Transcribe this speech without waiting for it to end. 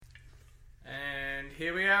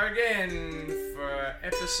here we are again for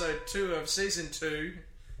episode 2 of season 2,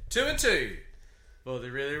 2 and 2, for the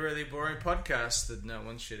really, really boring podcast that no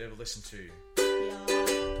one should ever listen to.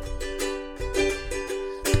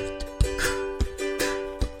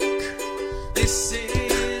 This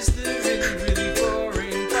is the really, really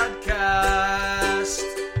boring podcast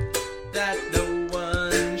that no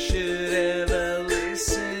one should ever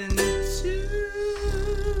listen to.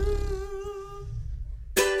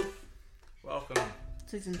 Welcome.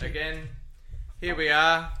 Season 2. Again, here we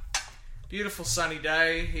are. Beautiful sunny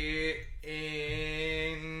day here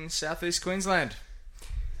in southeast Queensland.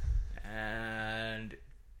 And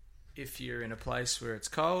if you're in a place where it's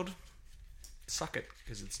cold, suck it,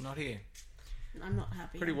 because it's not here. I'm not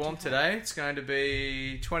happy. Pretty warm today. It's going to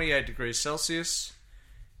be 28 degrees Celsius.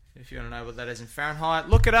 If you want to know what that is in Fahrenheit,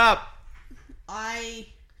 look it up. I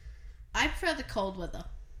prefer the cold weather.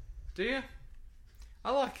 Do you?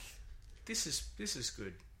 I like... This is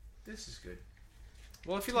good. This is good.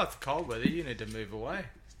 Well, if you like the cold weather, you need to move away.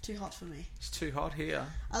 It's too hot for me. It's too hot here.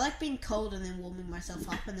 I like being cold and then warming myself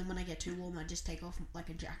up, and then when I get too warm, I just take off like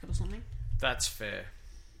a jacket or something. That's fair.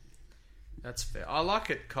 That's fair. I like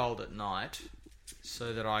it cold at night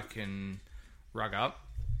so that I can rug up.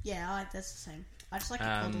 Yeah, that's the same. I just like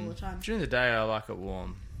it cold all the time. During the day, I like it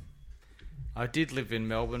warm. I did live in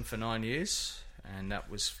Melbourne for 9 years, and that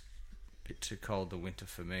was a bit too cold the winter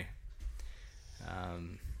for me.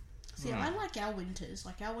 See, I like our winters.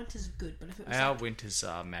 Like, our winters are good, but if it was our winters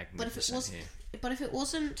are magnificent here. But if it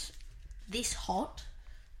wasn't this hot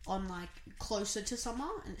on, like, closer to summer,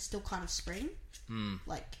 and it's still kind of spring,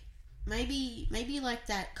 like, maybe like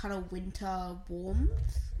that kind of winter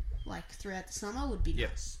warmth, like, throughout the summer would be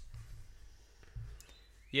nice.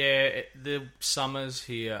 Yeah, the summers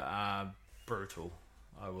here are brutal,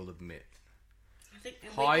 I will admit. I think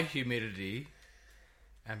high humidity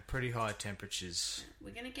and pretty high temperatures.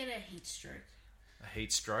 We're going to get a heat stroke. A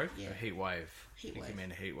heat stroke? Yeah. A heat wave. You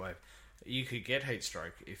mean a heat wave. You could get heat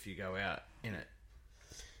stroke if you go out in it.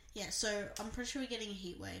 Yeah, so I'm pretty sure we're getting a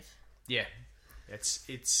heat wave. Yeah.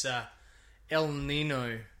 It's El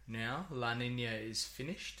Nino now. La Nina is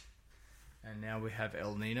finished. And now we have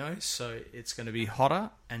El Nino, so it's going to be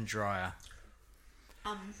hotter and drier.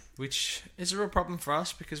 Which is a real problem for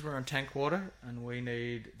us because we're on tank water and we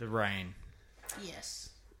need the rain. Yes.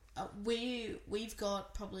 We've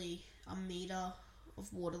got probably a metre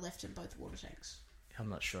of water left in both water tanks. I'm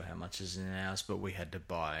not sure how much is in ours, but we had to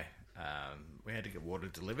buy... we had to get water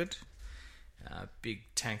delivered. Big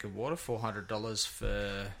tank of water, $400 for...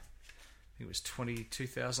 I think it was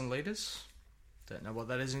 22,000 litres. Don't know what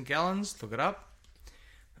that is in gallons. Look it up.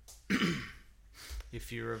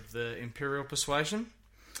 If you're of the imperial persuasion.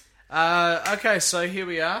 Okay, so here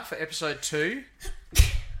we are for episode 2.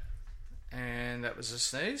 And that was a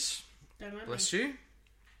sneeze. Bless you.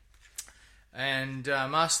 And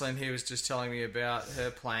Marceline here was just telling me about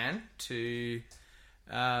her plan to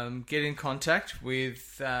get in contact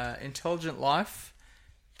with intelligent life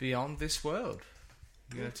beyond this world.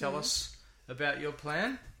 You going to tell us about your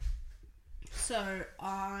plan? So,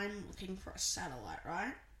 I'm looking for a satellite,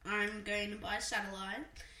 right? I'm going to buy a satellite,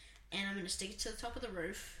 and I'm going to stick it to the top of the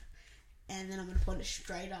roof, and then I'm going to point it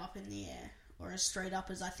straight up in the air. Or as straight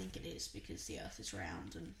up as I think it is, because the Earth is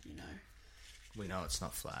round, and you know. We know it's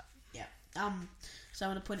not flat. Yeah. So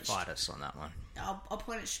I'm gonna point it. Fight us on that one. I'll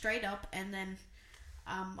point it straight up, and then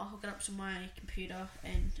I'll hook it up to my computer,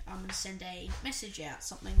 and I'm gonna send a message out,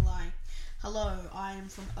 something like, "Hello, I am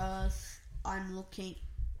from Earth. I'm looking.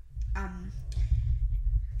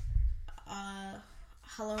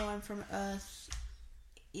 Hello, I'm from Earth.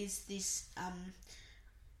 Is this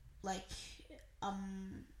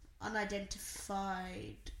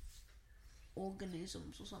unidentified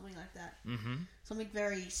organisms," or something like that. Mm-hmm. Something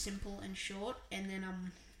very simple and short, and then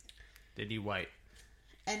Then you wait.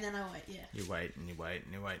 And then I wait, yeah. You wait and you wait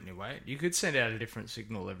and you wait and you wait. You could send out a different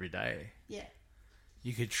signal every day. Yeah.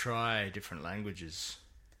 You could try different languages.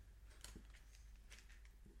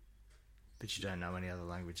 But you don't know any other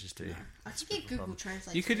languages, do you? No. I think you Google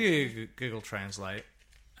Translate. You could do Google Translate.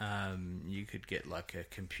 You could get like a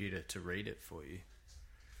computer to read it for you.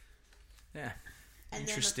 Yeah. And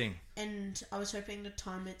interesting. And I was hoping to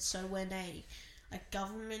time it so when a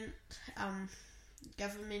government,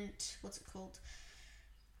 what's it called?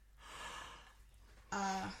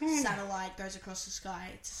 Satellite goes across the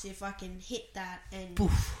sky to see if I can hit that and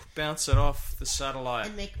bounce it off the satellite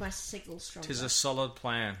and make my signal stronger. 'Tis a solid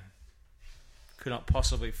plan. Could not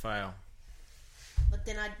possibly fail. But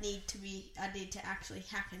then I'd need to actually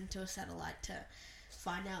hack into a satellite to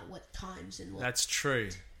find out what times and what. That's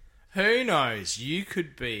true. Who knows? You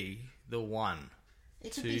could be the one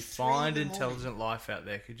It could to be 3 find in the morning. intelligent life out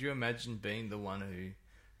there. Could you imagine being the one who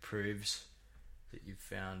proves that you've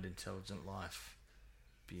found intelligent life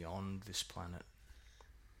beyond this planet?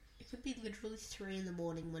 It could be literally 3 in the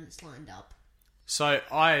morning when it's lined up. So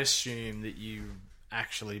I assume that you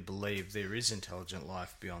actually believe there is intelligent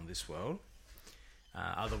life beyond this world.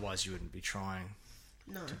 Otherwise, you wouldn't be trying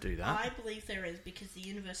to do that. I believe there is because the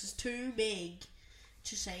universe is too big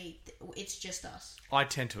to say it's just us. I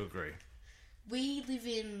tend to agree. We live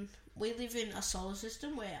in a solar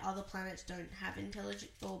system where other planets don't have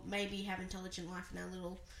intelligent, or maybe have intelligent life in our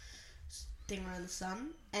little thing around the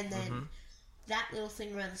sun, and then that little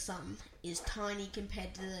thing around the sun is tiny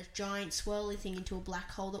compared to the giant swirly thing into a black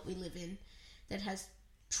hole that we live in that has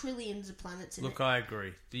trillions of planets in it. Look, I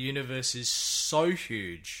agree. The universe is so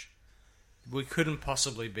huge, we couldn't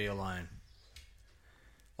possibly be alone.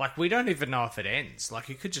 Like, we don't even know if it ends. Like,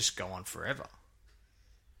 it could just go on forever.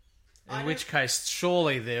 In which case,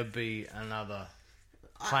 surely there'll be another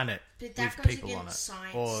planet with people on it.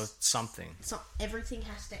 Science. Or something. So everything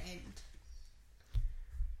has to end.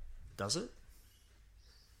 Does it?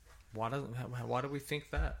 Why do we think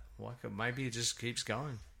that? Maybe it just keeps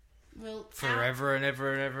going. Well, forever and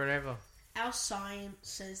ever and ever and ever. Our science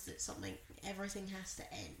says that everything has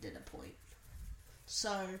to end at a point.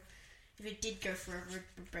 So, if it did go forever,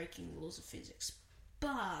 it'd be breaking the laws of physics.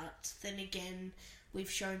 But, then again, we've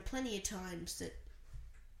shown plenty of times that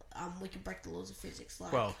we can break the laws of physics.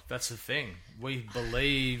 Well, that's the thing. We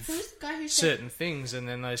believe who's the guy who certain things and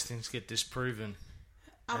then those things get disproven.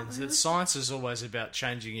 And science is always about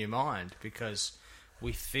changing your mind because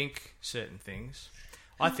we think certain things.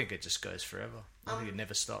 I think it just goes forever. I think it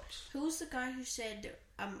never stops. Who was the guy who said,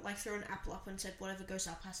 threw an apple up and said, whatever goes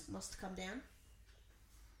up must come down?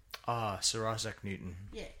 Sir Isaac Newton.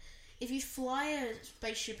 Yeah. If you fly a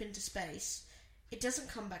spaceship into space, it doesn't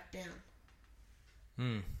come back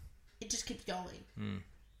down. It just keeps going.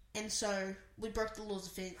 And so, we broke the laws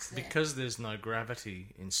of physics there. Because there's no gravity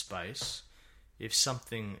in space, if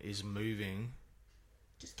something is moving...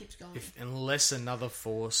 just keeps going. Unless another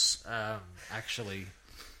force actually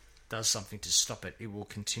does something to stop it, it will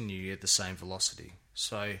continue at the same velocity.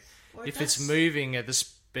 So, if it's moving at the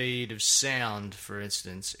speed of sound, for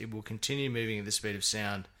instance, it will continue moving at the speed of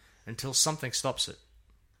sound until something stops it.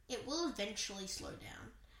 It will eventually slow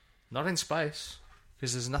down. Not in space,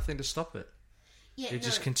 because there's nothing to stop it. Yeah, It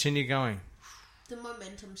just continue going. The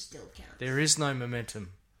momentum still counts. There is no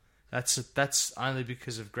momentum. That's only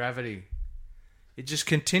because of gravity. It just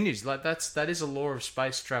continues. That is a law of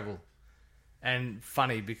space travel. And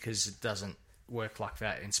funny because it doesn't work like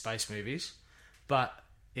that in space movies. But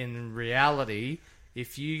in reality,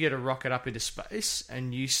 if you get a rocket up into space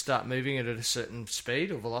and you start moving it at a certain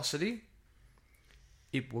speed or velocity,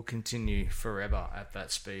 it will continue forever at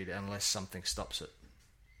that speed unless something stops it.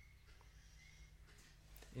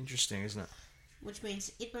 Interesting, isn't it? Which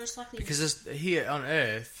means it most likely... Because here on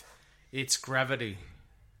Earth, it's gravity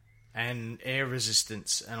and air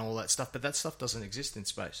resistance and all that stuff, but that stuff doesn't exist in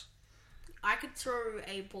space. I could throw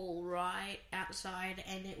a ball right outside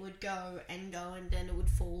and it would go, and then it would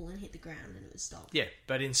fall and hit the ground and it would stop. Yeah,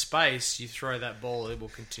 but in space, you throw that ball, it will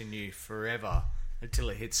continue forever until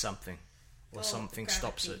it hits something or something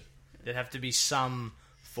stops it. There'd have to be some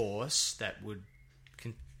force that would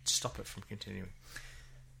stop it from continuing.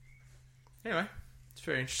 Anyway, it's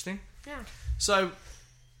very interesting. Yeah. So,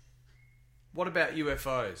 what about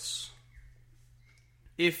UFOs?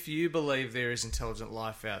 If you believe there is intelligent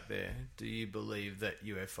life out there, do you believe that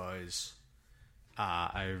UFOs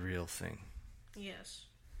are a real thing? Yes.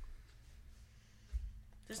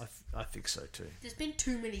 I think so too. There's been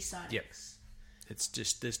too many sightings. Yep. It's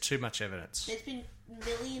just, there's too much evidence. There's been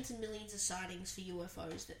millions and millions of sightings for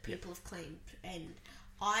UFOs that people have claimed, and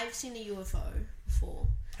I've seen a UFO before.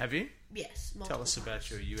 Have you? Yes. Tell us times.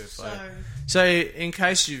 about your UFO. So, in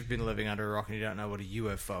case you've been living under a rock and you don't know what a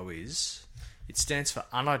UFO is, it stands for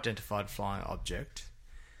Unidentified Flying Object.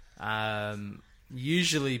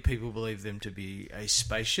 Usually people believe them to be a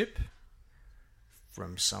spaceship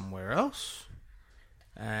from somewhere else.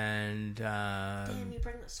 And... Damn, you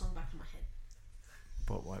bring that song back in my head.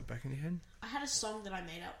 What, went back in your head? I had a song that I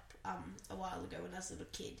made up a while ago when I was a little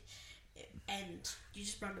kid. And you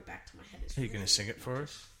just brought it back to my head. Are you going to sing it for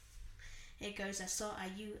us? It goes, I saw a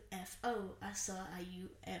UFO, I saw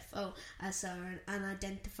a UFO, I saw an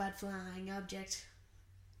unidentified flying object.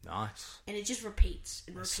 Nice. And it just repeats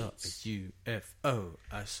and repeats. I saw a UFO,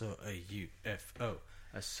 I saw a UFO,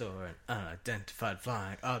 I saw an unidentified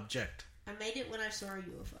flying object. I made it when I saw a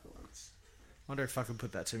UFO once. I wonder if I could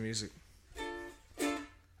put that to music.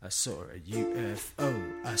 I saw a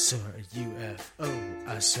UFO. I saw a UFO.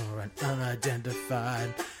 I saw an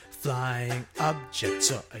unidentified flying object.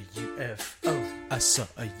 Saw a UFO. I saw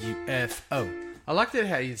a UFO. I liked it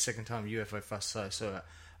how you the second time UFO first saw. I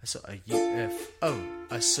saw a UFO.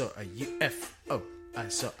 I saw a UFO. I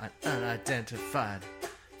saw an unidentified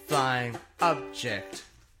flying object.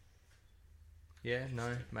 Yeah,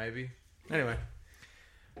 no, maybe. Anyway,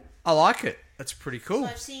 I like it. That's pretty cool. So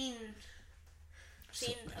I've seen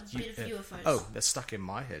a bit of UFOs. Oh, that's stuck in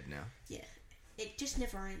my head now. Yeah, it just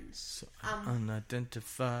never ends. So,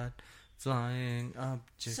 unidentified flying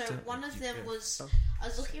object. So one of them was I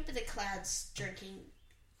was looking up at the clouds,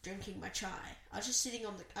 drinking my chai. I was just sitting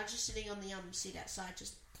on the seat outside,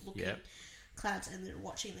 just looking at clouds and then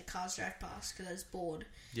watching the cars drive past because I was bored.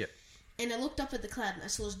 Yep. And I looked up at the cloud and I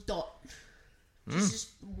saw this dot. Just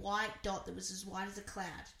this white dot that was as white as a cloud,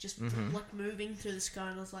 just like moving through the sky,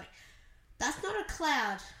 and I was like, "That's not a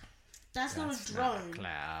cloud. That's not a drone. Not a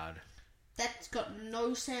cloud. That's got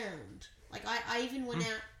no sound." Like I even went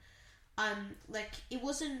out. Like it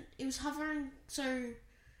was hovering. So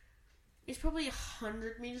it's probably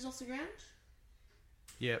 100 meters off the ground.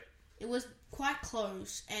 Yep. It was quite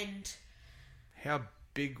close, and how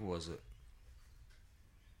big was it?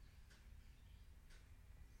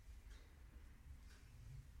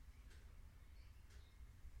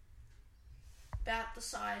 about the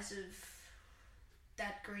size of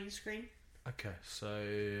that green screen. Okay, so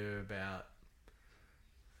about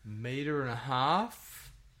metre and a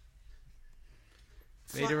half.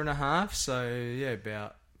 Metre and a half, so yeah,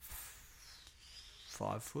 about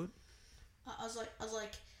 5 foot. I was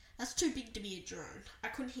like, that's too big to be a drone. I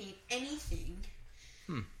couldn't hear anything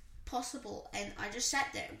possible, and I just sat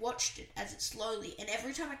there, watched it as it slowly, and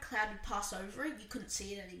every time a cloud would pass over it, you couldn't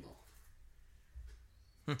see it anymore.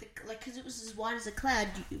 Because it was as wide as a cloud.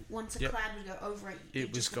 Once a cloud would go over it,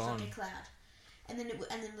 it was gone. Like a cloud, and then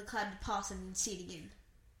the cloud would pass and then see it again.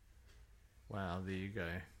 Wow, there you go.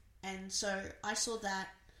 And so I saw that.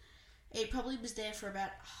 It probably was there for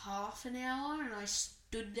about half an hour, and I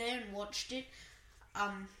stood there and watched it.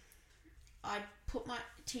 I put my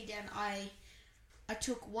tea down. I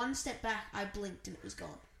took one step back. I blinked, and it was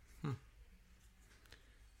gone.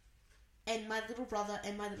 And my little brother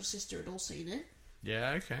and my little sister had all seen it.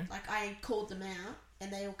 Yeah, okay. Like, I called them out,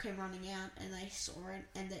 and they all came running out, and they saw it,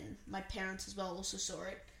 and then my parents as well also saw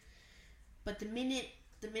it. But the minute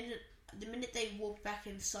they walked back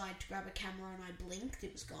inside to grab a camera and I blinked,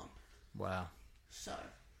 it was gone. Wow. So,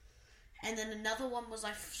 and then another one was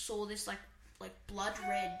I saw this like blood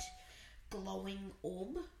red glowing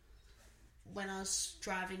orb when I was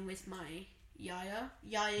driving with my Yaya.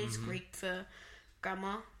 Yaya is Greek for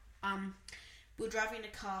grandma. We were driving in a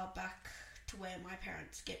car back to where my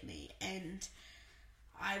parents get me, and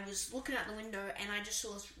I was looking out the window and I just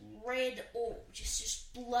saw this red orb,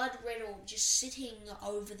 just blood red orb, just sitting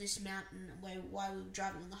over this mountain while we were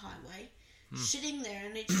driving on the highway, sitting there,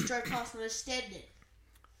 and it just drove past and I stared at it.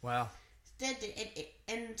 Wow. Stared at it,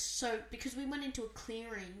 and so because we went into a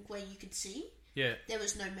clearing where you could see, there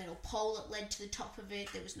was no metal pole that led to the top of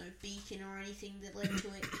it, there was no beacon or anything that led to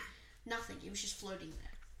it, nothing. It was just floating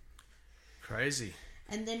there. Crazy.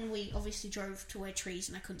 And then we obviously drove to where trees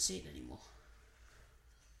and I couldn't see it anymore.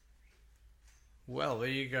 Well, there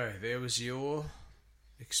you go. There was your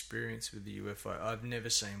experience with the UFO. I've never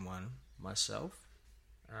seen one myself.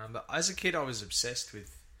 But as a kid, I was obsessed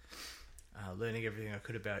with learning everything I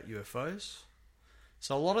could about UFOs.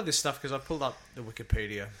 So a lot of this stuff, because I pulled up the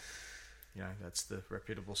Wikipedia, that's the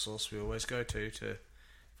reputable source we always go to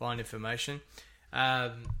find information.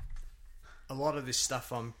 A lot of this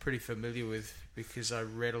stuff I'm pretty familiar with because I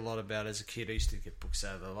read a lot about it as a kid. I used to get books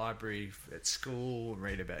out of the library at school and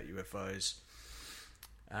read about UFOs.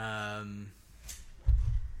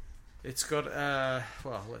 It's got,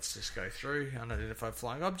 let's just go through. Unidentified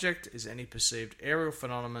flying object is any perceived aerial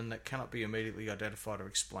phenomenon that cannot be immediately identified or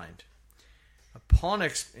explained. Upon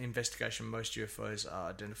investigation, most UFOs are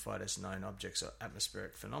identified as known objects or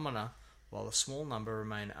atmospheric phenomena, while a small number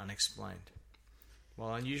remain unexplained.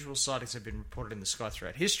 While unusual sightings have been reported in the sky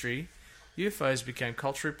throughout history, UFOs became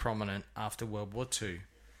culturally prominent after World War II,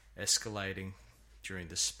 escalating during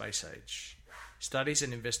the space age. Studies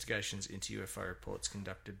and investigations into UFO reports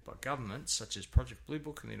conducted by governments such as Project Blue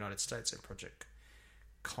Book in the United States and Project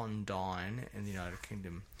Condign in the United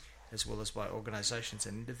Kingdom, as well as by organisations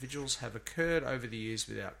and individuals, have occurred over the years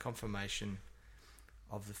without confirmation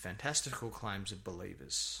of the fantastical claims of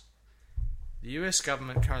believers. The US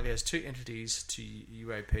government currently has 2 entities to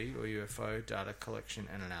UAP or UFO data collection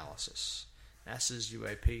and analysis: NASA's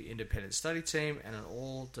UAP Independent Study Team and an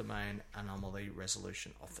All-Domain Anomaly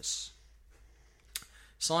Resolution Office.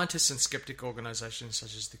 Scientists and skeptic organisations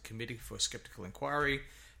such as the Committee for Skeptical Inquiry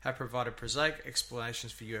have provided prosaic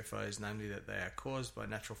explanations for UFOs, namely that they are caused by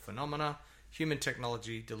natural phenomena, human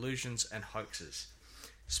technology, delusions, and hoaxes.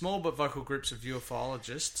 Small but vocal groups of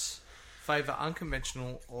ufologists favour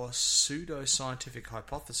unconventional or pseudo-scientific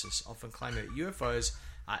hypotheses, often claiming that UFOs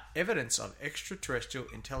are evidence of extraterrestrial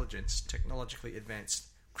intelligence, technologically advanced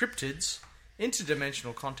cryptids,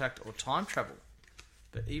 interdimensional contact, or time travel.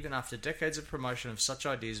 But even after decades of promotion of such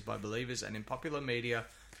ideas by believers and in popular media,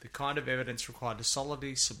 the kind of evidence required to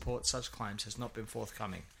solidly support such claims has not been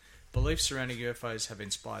forthcoming. Beliefs surrounding UFOs have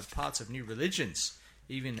inspired parts of new religions,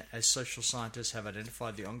 even as social scientists have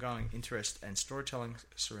identified the ongoing interest and storytelling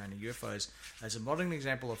surrounding UFOs as a modern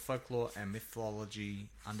example of folklore and mythology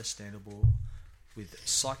understandable with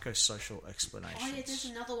psychosocial explanations. Oh yeah, there's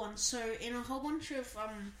another one. So in a whole bunch of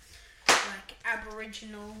like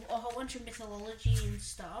Aboriginal, a whole bunch of mythology and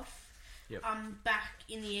stuff, Yep. back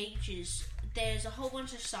in the ages, there's a whole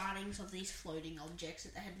bunch of sightings of these floating objects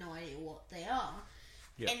that they had no idea what they are.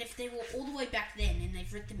 Yep. And if they were all the way back then, and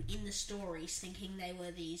they've written them in the stories thinking they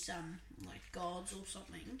were these like gods or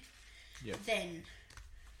something, Yep. then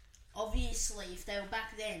obviously if they were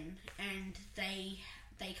back then and they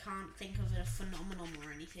can't think of a phenomenon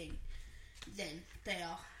or anything, then they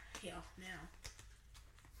are here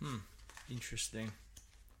now. Interesting.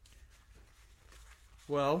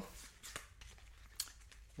 Well,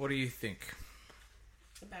 what do you think?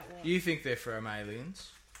 About what? Do you think they're from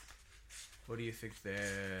aliens? Or do you think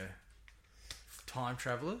they're time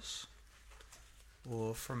travelers?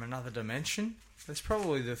 Or from another dimension? That's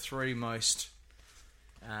probably the three most,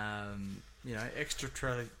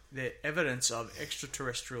 they're evidence of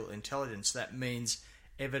extraterrestrial intelligence. That means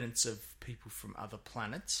evidence of people from other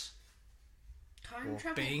planets. Time Or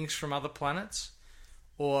travel? beings from other planets.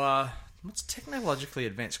 Or what's technologically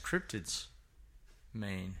advanced cryptids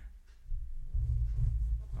mean?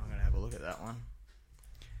 I'm going to have a look at that one.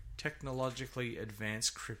 Technologically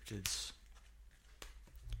advanced cryptids.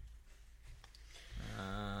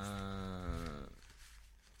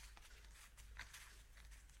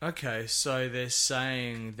 Okay, so they're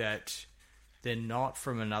saying that they're not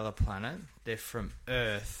from another planet. They're from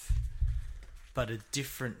Earth, but a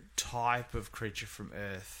different type of creature from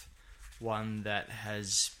Earth. One that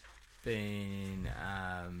has been,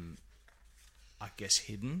 I guess,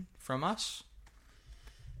 hidden from us.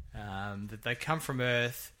 That they come from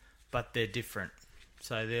Earth, but they're different.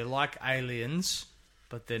 So they're like aliens,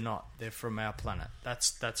 but they're not. They're from our planet.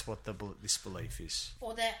 That's what this belief is.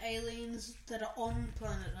 Or they're aliens that are on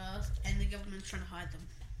planet Earth and the government's trying to hide them.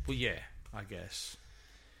 Well, yeah, I guess.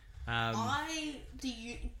 I've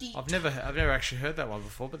I've never actually heard that one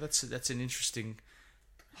before, but that's an interesting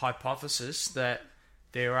hypothesis that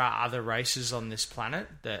there are other races on this planet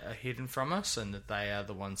that are hidden from us, and that they are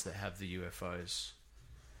the ones that have the UFOs.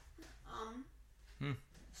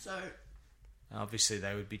 So Obviously,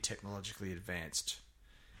 they would be technologically advanced,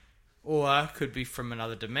 or could be from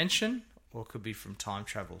another dimension, or could be from time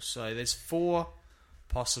travel. So there's four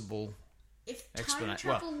possible if time explanations.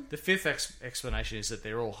 travel, Well, the fifth explanation is that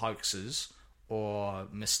they're all hoaxes or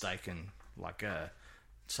mistaken, like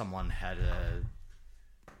someone had a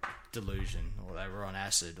delusion, or they were on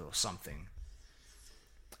acid or something.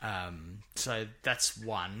 So that's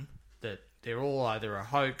one, that they're all either a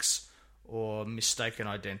hoax or mistaken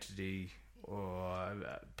identity, or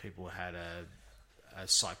people had a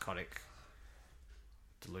psychotic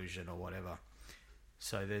delusion or whatever.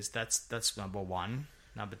 So that's number one.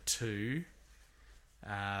 Number two,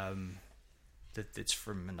 that it's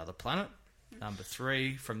from another planet. Number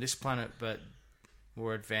three, from this planet but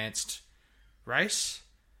more advanced race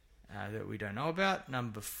that we don't know about.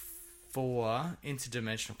 Number four,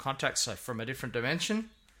 interdimensional contact, so from a different dimension.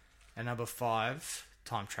 And number five,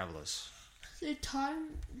 time travelers. the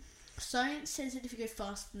science says that if you go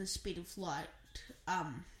faster than the speed of light,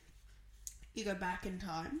 you go back in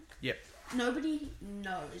time. Yep. Nobody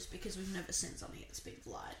knows because we've never seen something at the speed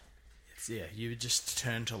of light. Yeah, you would just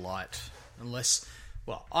turn to light. Unless,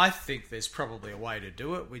 well, I think there's probably a way to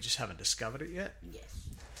do it. We just haven't discovered it yet. Yes.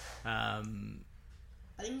 I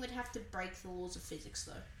I think we'd have to break the laws of physics,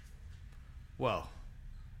 though. Well,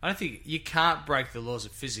 I don't think you can't break the laws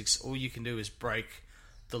of physics. All you can do is break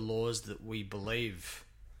the laws that we believe,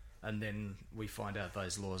 and then we find out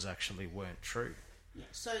those laws actually weren't true. Yeah.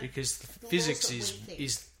 So Because the physics laws that we think.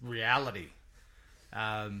 is reality.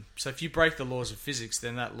 So if you break the laws of physics,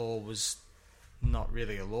 then that law was not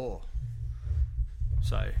really a law.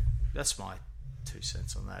 So that's my 2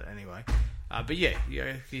 cents on that anyway. But yeah,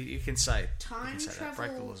 you can say, Time that.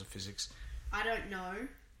 Break the travel- laws of physics. I don't know,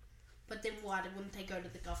 but then why wouldn't they go to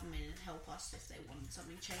the government and help us if they wanted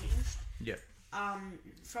something changed? Yep.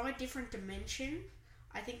 From a different dimension,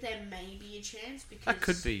 I think there may be a chance because That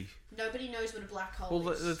could be. nobody knows what a black hole Well,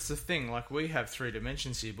 is. that's the thing. Like, we have 3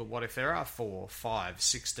 dimensions here, but what if there are 4, 5,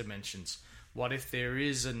 6 dimensions? What if there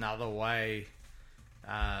is another way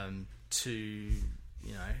to, you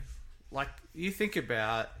know, like, you think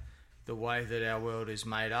about the way that our world is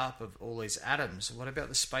made up of all these atoms. What about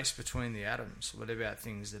the space between the atoms? What about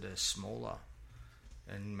things that are smaller?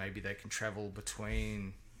 And maybe they can travel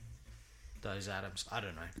between those atoms. I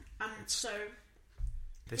don't know. So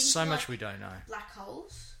There's things so much like we don't know. black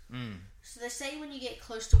holes. Mm. So they say when you get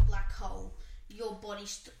close to a black hole, your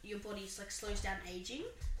body's like slows down aging,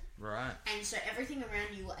 Right. and so everything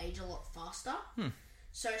around you will age a lot faster.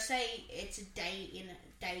 So say it's a day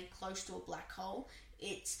close to a black hole,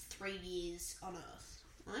 it's 3 years on Earth,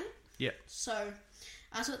 right? Yep. So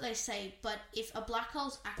that's what they say. But if a black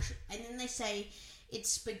hole's actually, and then they say it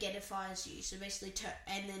spaghettifies you, so basically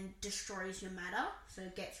and then destroys your matter, so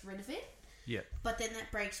it gets rid of it. Yep. But then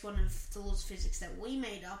that breaks one of the laws of physics that we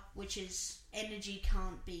made up, which is energy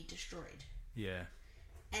can't be destroyed. Yeah.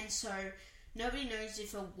 And so nobody knows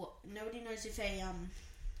if a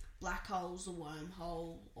black hole's a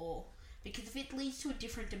wormhole, or because if it leads to a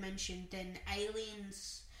different dimension, then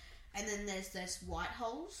aliens, and then there's white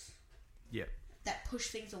holes. Yep. That push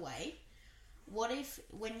things away. What if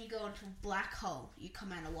when you go into a black hole, you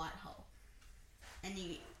come out a white hole, and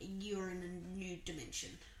you're in a new dimension?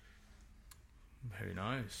 Who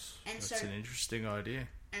knows? And That's so- an interesting idea.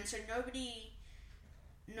 And so nobody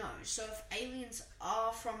knows. So if aliens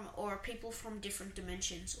are from, or people from different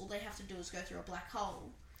dimensions, all they have to do is go through a black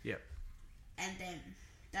hole, Yep. and then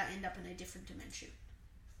they'll end up in a different dimension.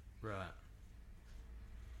 Right.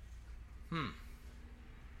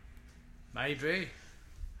 Maybe.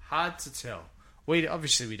 Hard to tell. We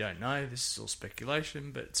don't know. This is all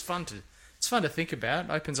speculation, but it's fun to think about.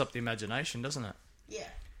 It opens up the imagination, doesn't it? Yeah.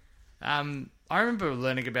 I remember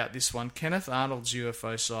learning about this one. Kenneth Arnold's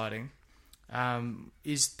UFO sighting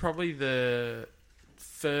is probably the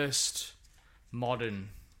first modern,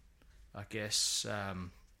 I guess,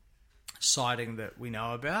 sighting that we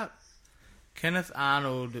know about. Kenneth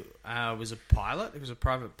Arnold was a pilot. He was a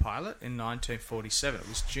private pilot in 1947. It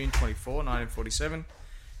was June 24, 1947.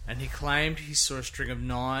 And he claimed he saw a string of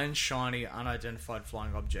 9 shiny, unidentified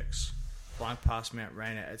flying objects flying past Mount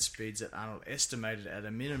Rainier at speeds that Arnold estimated at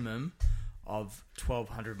a minimum of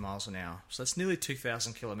 1,200 miles an hour. So that's nearly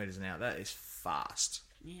 2,000 kilometres an hour. That is fast.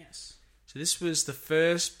 Yes. So this was the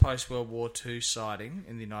first post-World War II sighting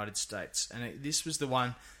in the United States. And this was the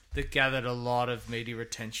one that gathered a lot of media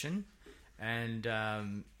attention. And,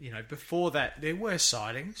 before that, there were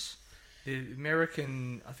sightings. The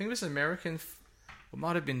American, I think it was American, it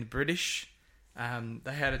might have been the British.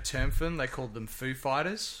 They had a term for them. They called them Foo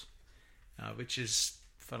Fighters, which is,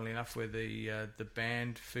 funnily enough, where the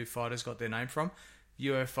band Foo Fighters got their name from.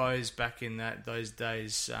 UFOs back in those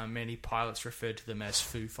days, many pilots referred to them as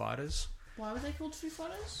Foo Fighters. Why were they called Foo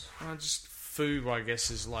Fighters? Just Foo, I guess,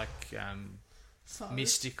 is like Foes.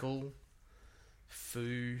 mystical.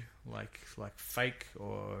 Foo, like fake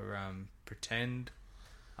or pretend.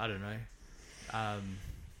 I don't know.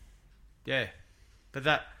 Yeah.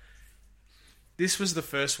 But this was the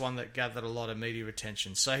first one that gathered a lot of media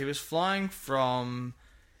attention. So he was flying from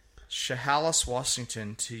Chehalis,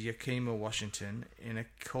 Washington to Yakima, Washington in a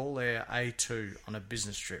Cool Air A2 on a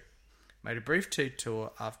business trip. Made a brief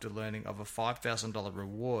tour after learning of a $5,000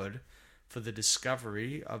 reward for the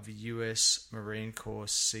discovery of a U.S. Marine Corps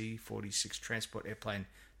C-46 transport airplane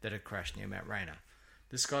that had crashed near Mount Rainier.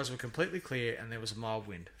 The skies were completely clear and there was a mild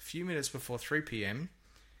wind. A few minutes before 3 p.m,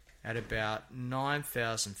 at about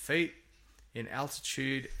 9,000 feet in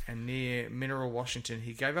altitude and near Mineral, Washington,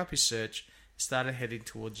 he gave up his search and started heading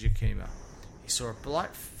towards Yakima. He saw a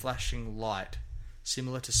bright flashing light,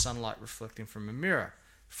 similar to sunlight reflecting from a mirror.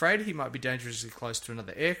 Afraid he might be dangerously close to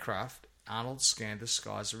another aircraft, Arnold scanned the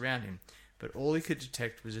skies around him, but all he could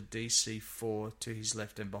detect was a DC-4 to his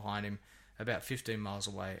left and behind him, about 15 miles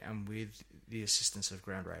away, and with the assistance of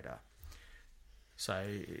ground radar. So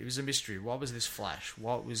it was a mystery. What was this flash?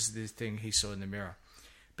 What was the thing he saw in the mirror?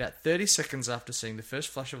 About 30 seconds after seeing the first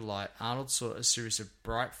flash of light, Arnold saw a series of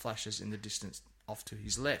bright flashes in the distance off to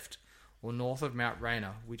his left, or north of Mount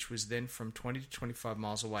Rainier, which was then from 20 to 25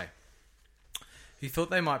 miles away. He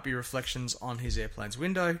thought they might be reflections on his airplane's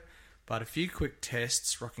window, but a few quick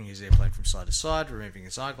tests, rocking his airplane from side to side, removing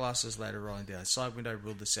his eyeglasses, later rolling down his side window,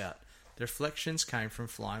 ruled this out. The reflections came from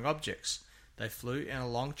flying objects. They flew in a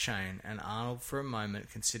long chain, and Arnold for a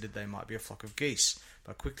moment considered they might be a flock of geese,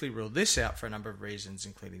 but quickly ruled this out for a number of reasons,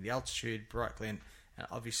 including the altitude, bright glint, and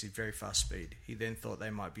obviously very fast speed. He then thought they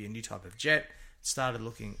might be a new type of jet, started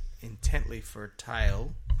looking intently for a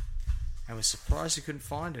tail, and was surprised he couldn't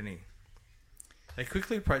find any. They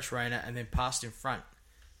quickly approached Rayner and then passed in front,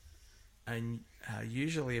 and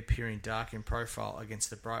usually appearing dark in profile against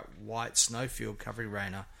the bright white snowfield covering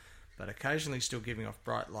Rayner, but occasionally still giving off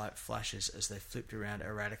bright light flashes as they flipped around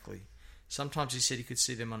erratically. Sometimes he said he could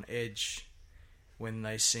see them on edge when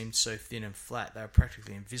they seemed so thin and flat they were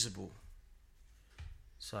practically invisible.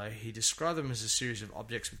 So he described them as a series of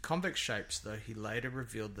objects with convex shapes, though he later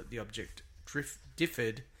revealed that the object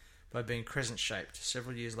differed by being crescent-shaped.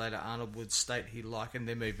 Several years later, Arnold would state he likened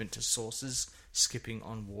their movement to saucers skipping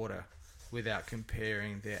on water, without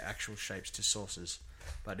comparing their actual shapes to saucers.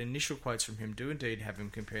 But initial quotes from him do indeed have him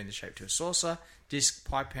comparing the shape to a saucer, disc,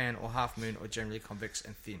 pie pan, or half moon, or generally convex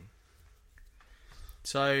and thin.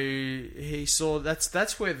 So he saw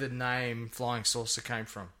that's where the name flying saucer came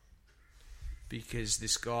from, because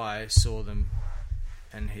this guy saw them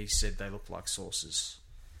and he said they look like saucers.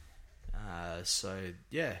 So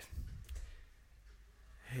yeah,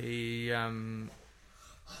 he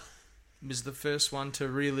was the first one to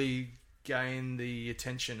really gain the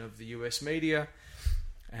attention of the US media,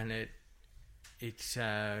 and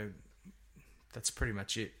that's pretty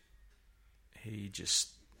much it. He just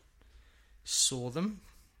saw them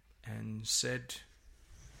and said,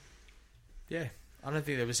 yeah, I don't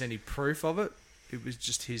think there was any proof of it. It was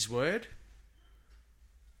just his word.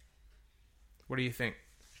 What do you think?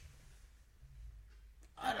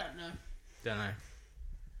 I don't know. Don't know.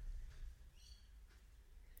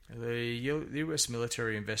 The US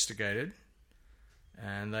military investigated,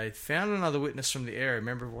 and they found another witness from the area, a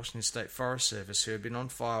member of Washington State Forest Service, who had been on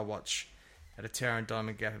fire watch at a tower in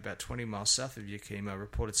Diamond Gap about 20 miles south of Yakima,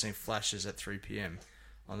 reported seeing flashes at 3 p.m.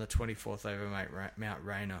 on the 24th over Mount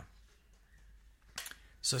Rainier.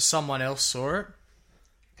 So someone else saw it.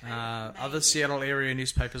 Other Seattle area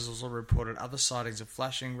newspapers also reported other sightings of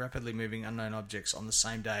flashing, rapidly moving unknown objects on the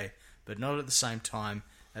same day, but not at the same time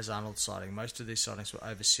as Arnold's sighting. Most of these sightings were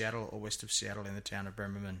over Seattle or west of Seattle in the town of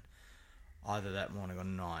Bremerton, either that morning or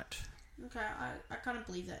night. Okay, I kind of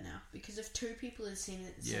believe that now, because if two people have seen it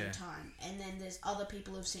at the same time, and then there's other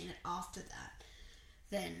people who've seen it after that,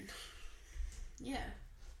 then, yeah.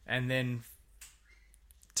 And then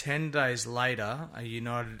 10 days later, a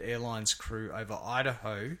United Airlines crew over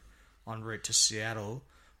Idaho en route to Seattle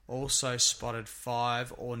also spotted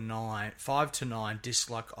 5 to 9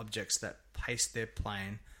 disc-like objects that paced their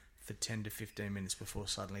plane for 10 to 15 minutes before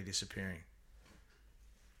suddenly disappearing.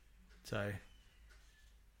 So,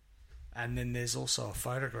 and then there's also a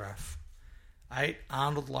photograph. 8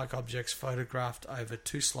 Arnold-like objects photographed over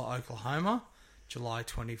Tulsa, Oklahoma, July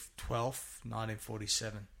 12th,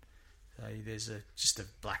 1947. So there's just a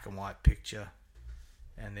black and white picture,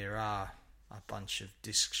 and there are a bunch of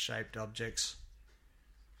disc-shaped objects.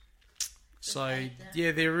 So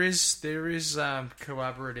yeah, there is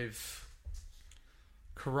corroborative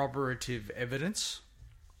evidence.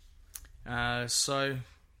 So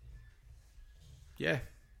yeah,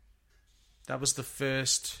 that was the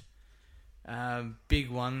first big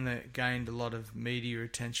one that gained a lot of media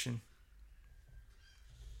attention.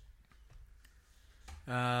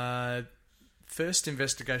 First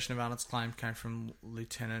investigation of Arnold's claim came from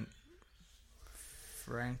Lieutenant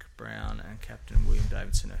Frank Brown and Captain William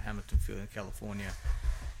Davidson of Hamilton Field in California.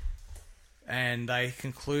 And they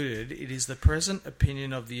concluded, it is the present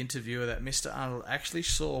opinion of the interviewer that Mr. Arnold actually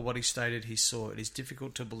saw what he stated he saw. It is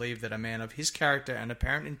difficult to believe that a man of his character and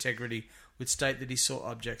apparent integrity would state that he saw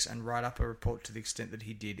objects and write up a report to the extent that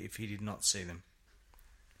he did if he did not see them.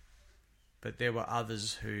 But there were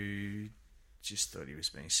others who just thought he was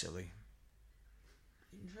being silly.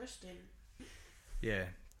 Interesting. Yeah,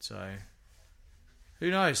 so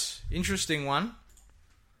who knows? Interesting one.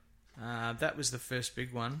 That was the first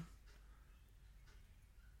big one.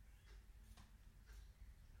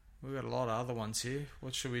 We've got a lot of other ones here.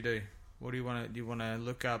 What should we do? What do you want to? Do you want to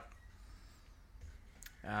look up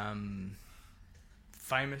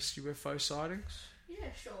famous UFO sightings?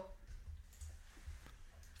 Yeah, sure.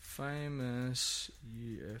 Famous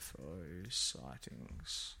UFO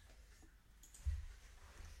sightings.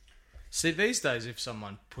 See, these days, if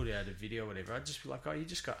someone put out a video or whatever, I'd just be like, oh, you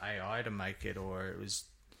just got AI to make it, or it was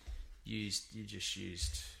used, you just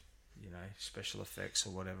used, special effects or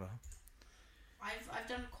whatever. I've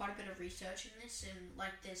done quite a bit of research in this, and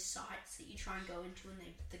like there's sites that you try and go into, and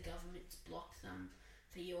the government's blocked them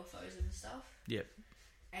for UFOs and stuff. Yep.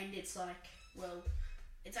 And it's like, well,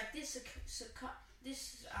 it's like this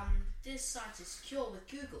site is secure with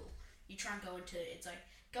Google. You try and go into it, it's like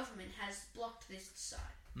government has blocked this site.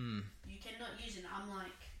 You cannot use it. I'm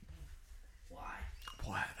like, why?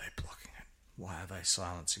 Why are they blocking it? Why are they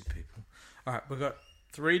silencing people? Alright, we've got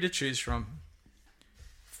 3 to choose from.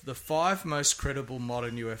 The 5 most credible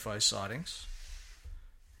modern UFO sightings.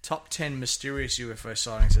 Top 10 mysterious UFO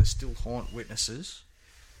sightings that still haunt witnesses.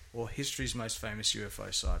 Or history's most famous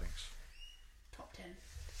UFO sightings. Top 10.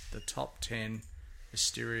 The top 10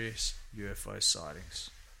 mysterious UFO sightings.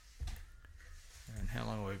 And how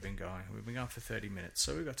long have we been going? We've been going for 30 minutes,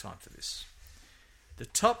 so we've got time for this. The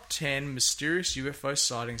top 10 mysterious UFO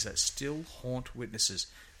sightings that still haunt witnesses.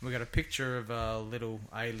 And we've got a picture of a little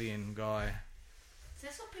alien guy. So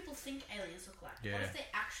that's what people think aliens look like. Yeah. What if they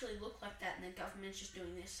actually look like that and the government's just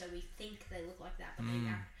doing this so we think they look like that, but they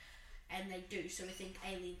don't. And they do, so we think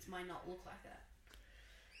aliens might not look like that.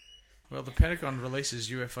 Well, the Pentagon releases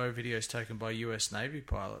UFO videos taken by US Navy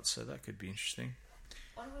pilots, so that could be interesting.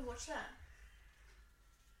 Why don't we watch that?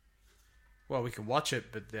 Well, we can watch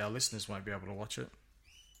it, but our listeners won't be able to watch it.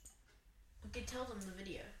 We could tell them the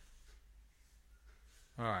video.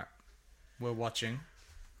 Alright. We're watching.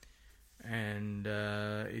 And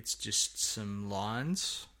it's just some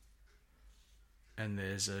lines. And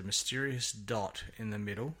there's a mysterious dot in the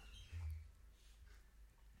middle.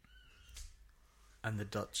 And the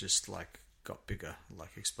dot just got bigger,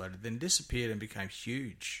 exploded. Then disappeared and became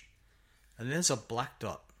huge. And there's a black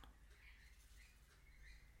dot.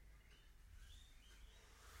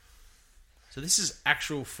 So this is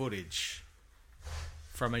actual footage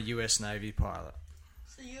from a US Navy pilot.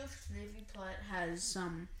 So the US Navy pilot has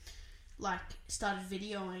started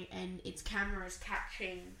videoing and its camera is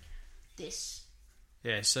catching this.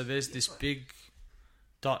 Yeah, so there's this big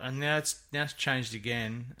dot, and now it's changed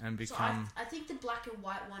again and become. So I think the black and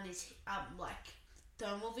white one is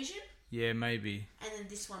thermal vision. Yeah, maybe. And then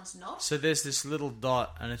this one's not. So there's this little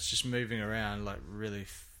dot, and it's just moving around really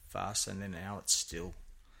fast, and then now it's still.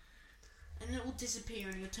 And it will disappear,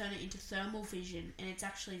 and you'll turn it into thermal vision, and it's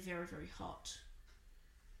actually very, very hot.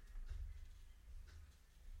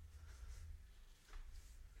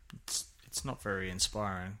 It's not very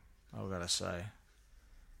inspiring, I've got to say.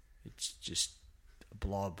 It's just a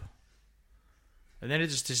blob. And then it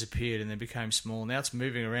just disappeared and then became small. Now it's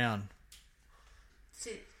moving around.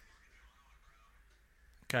 Sit.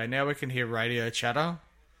 Okay, now we can hear radio chatter.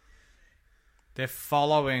 They're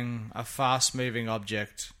following a fast-moving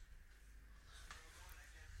object.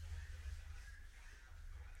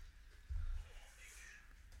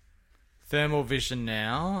 Thermal vision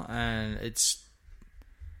now, and it's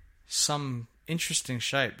some interesting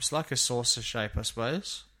shape. It's like a saucer shape, I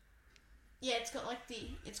suppose. Yeah, it's got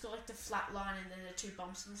the flat line and then the 2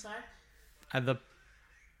 bumps inside. And the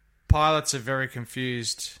pilots are very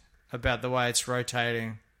confused about the way it's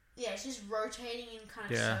rotating. Yeah, it's just rotating in kind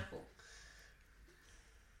of circle.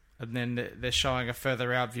 And then they're showing a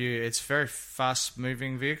further out view. It's a very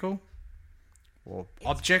fast-moving vehicle or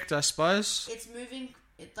object, I suppose. It's moving.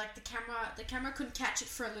 The camera couldn't catch it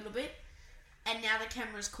for a little bit, and now the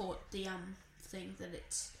camera's caught the thing that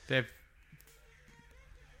it's.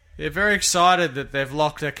 They're very excited that they've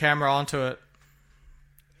locked a camera onto it.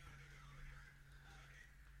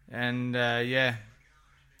 And, yeah.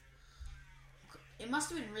 It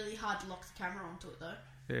must have been really hard to lock the camera onto it, though.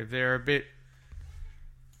 They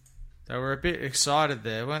were a bit excited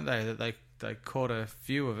there, weren't they? That they caught a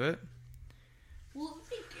view of it. Well, I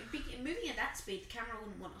think moving at that speed, the camera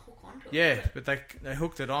wouldn't want to hook onto it. Yeah, but they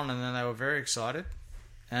hooked it on, and then they were very excited.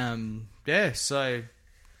 Yeah, so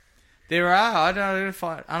there are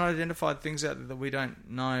unidentified things out there that we don't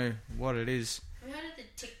know what it is. Have you heard of the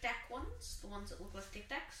Tic Tac ones? The ones that look like Tic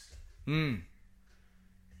Tacs?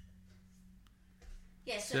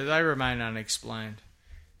 Yeah, so they remain unexplained.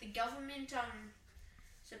 The government,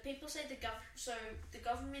 so people say the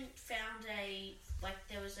government found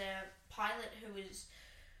there was a pilot who was,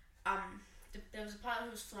 there was a pilot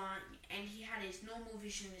who was flying, and he had his normal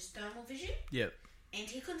vision and his thermal vision. Yep. And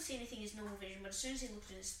he couldn't see anything in his normal vision, but as soon as he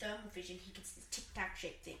looked at his thermal vision, he could see the tic-tac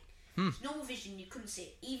shaped thing. His normal vision, you couldn't see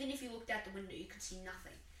it. Even if you looked out the window, you could see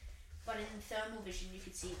nothing. But in thermal vision, you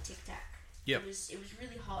could see a tic-tac. Yep. It was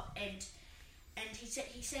really hot, and he said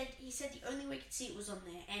the only way he could see it was on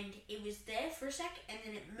there, and it was there for a sec, and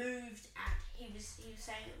then it moved at he was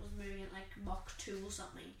saying it was moving at Mach 2 or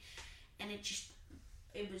something, and it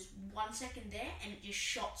was 1 second there, and it just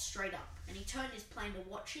shot straight up, and he turned his plane to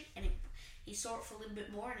watch it, and he saw it for a little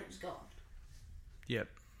bit more, and it was gone. Yep,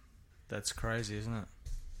 that's crazy, isn't it?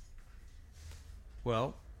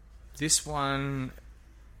 Well, this one,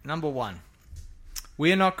 number 1.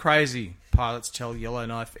 We're not crazy, pilots tell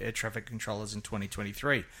Yellowknife air traffic controllers in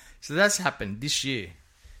 2023. So that's happened this year.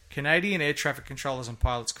 Canadian air traffic controllers and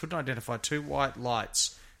pilots couldn't identify 2 white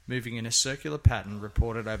lights moving in a circular pattern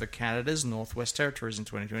reported over Canada's Northwest Territories in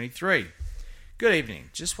 2023. Good evening.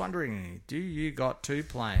 Just wondering, do you got two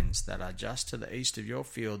planes that are just to the east of your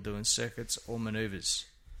field doing circuits or manoeuvres?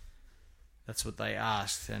 That's what they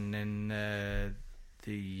asked. And then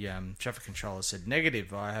the traffic controller said,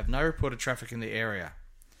 negative. I have no reported traffic in the area.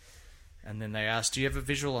 And then they asked, do you have a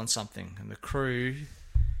visual on something? And the crew,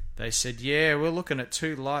 they said, yeah, we're looking at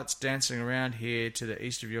two lights dancing around here to the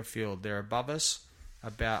east of your field. They're above us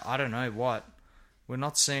about, I don't know what. We're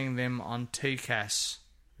not seeing them on TCAS,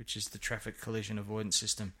 which is the Traffic Collision Avoidance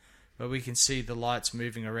System, but we can see the lights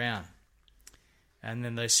moving around. And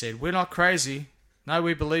then they said, we're not crazy. No,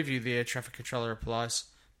 we believe you, the air traffic controller replies.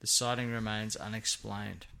 The sighting remains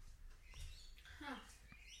unexplained. Huh.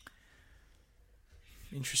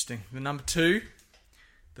 Interesting. The number 2,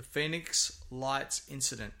 the Phoenix Lights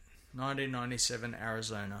Incident, 1997,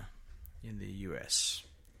 Arizona, in the US.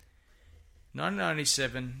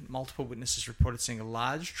 1997, multiple witnesses reported seeing a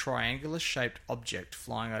large triangular-shaped object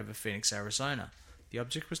flying over Phoenix, Arizona. The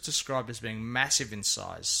object was described as being massive in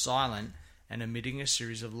size, silent, and emitting a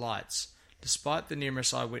series of lights. Despite the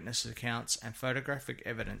numerous eyewitness accounts and photographic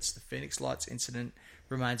evidence, the Phoenix Lights incident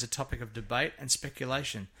remains a topic of debate and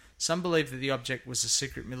speculation. Some believe that the object was a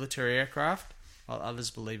secret military aircraft, while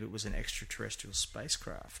others believe it was an extraterrestrial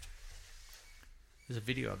spacecraft. There's a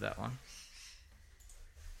video of that one.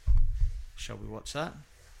 Shall we watch that?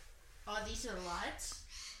 Oh, these are the lights?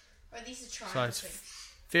 Or are these the So triangles?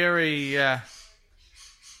 it's very...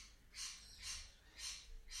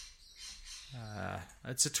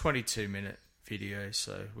 it's a 22-minute video,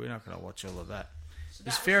 so we're not going to watch all of that. So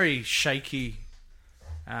It's that very shaky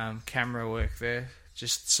camera work there.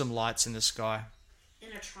 Just some lights in the sky. was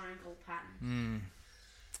in a triangle pattern.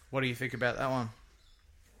 What do you think about that one?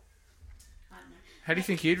 I don't know. How do you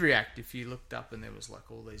think you'd react if you looked up and there was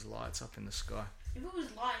like all these lights up in the sky? If it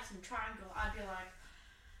was lights and triangle, I'd be like,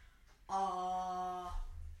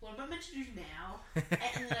 what am I meant to do now? and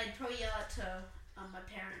then I'd probably yell it to my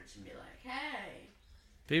parents and be like, hey.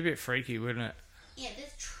 Be a bit freaky, wouldn't it? Yeah,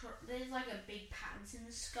 there's like a big patterns in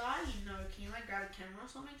the sky. You know, can you like grab a camera or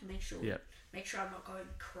something to make sure I'm not going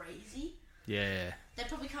crazy? Yeah. They'd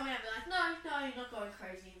probably come out and be like, no, you're not going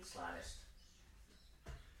crazy in the slightest.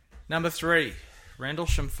 Number 3,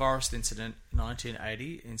 Rendlesham Forest Incident,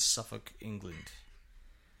 1980, in Suffolk, England.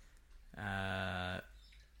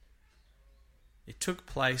 It took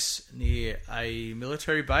place near a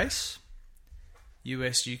military base,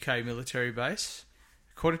 US-UK military base.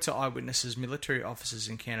 According to eyewitnesses, military officers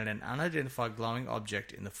encountered an unidentified glowing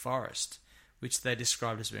object in the forest, which they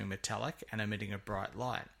described as being metallic and emitting a bright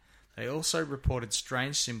light. They also reported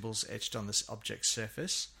strange symbols etched on this object's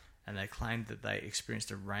surface, and they claimed that they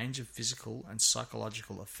experienced a range of physical and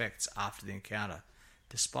psychological effects after the encounter.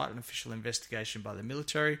 Despite an official investigation by the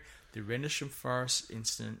military, the Rendlesham Forest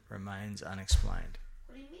incident remains unexplained.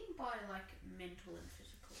 What do you mean by like mental and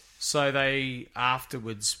physical? So they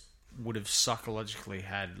afterwards would have psychologically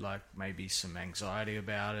had like maybe some anxiety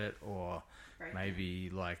about it, or maybe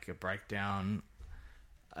like a breakdown.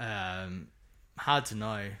 Hard to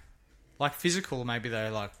know. Like physical, maybe they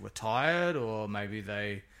like were tired, or maybe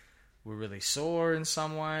they were really sore in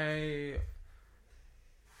some way.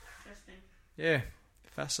 Interesting. Yeah,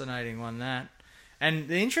 fascinating one that. And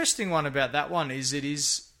the interesting one about that one is it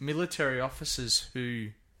is military officers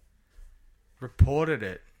who reported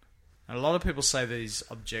it. And a lot of people say these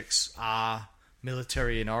objects are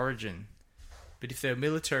military in origin. But if they're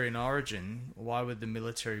military in origin, why would the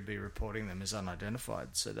military be reporting them as unidentified?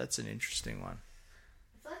 So that's an interesting one.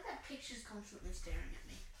 I feel like that picture's constantly staring at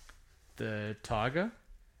me. The tiger?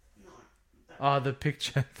 No. Oh, the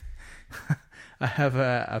picture. I have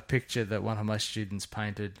a picture that one of my students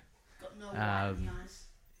painted. Got no light in the eyes.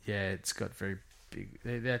 Yeah, it's got very big...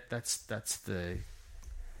 That's the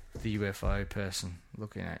UFO person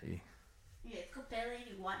looking at you. Yeah, it's got barely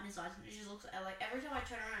any white in his eyes, and it just looks like every time I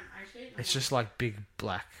turn around, I see it. It's just like big,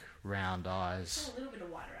 black, round eyes. It's got a little bit of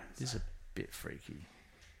white around the This is side. a bit freaky.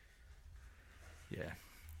 Yeah.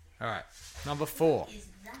 Alright, number 4. What is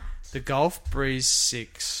that? The Gulf Breeze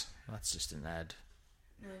 6. That's just an ad.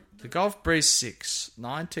 No, The Gulf Breeze 6,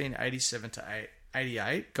 1987 to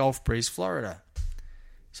 88, Gulf Breeze, Florida.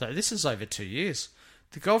 So this is over 2 years.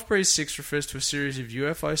 The Gulf Breeze 6 refers to a series of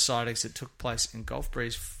UFO sightings that took place in Gulf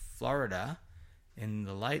Breeze, Florida in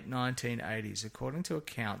the late 1980s. According to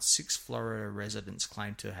accounts, 6 Florida residents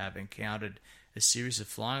claim to have encountered a series of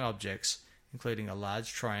flying objects, including a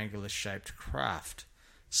large triangular-shaped craft.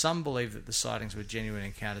 Some believe that the sightings were genuine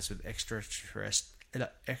encounters with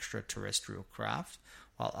extraterrestrial craft,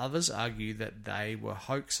 while others argue that they were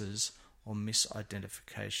hoaxes or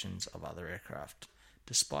misidentifications of other aircraft.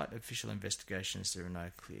 Despite official investigations, there are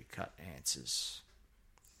no clear-cut answers.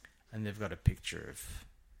 And they've got a picture of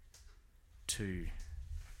 2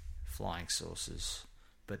 flying saucers,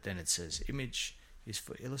 but then it says image is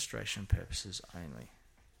for illustration purposes only.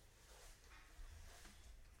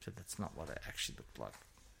 So that's not what it actually looked like.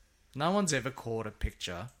 No one's ever caught a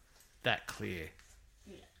picture that clear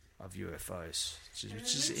of UFOs,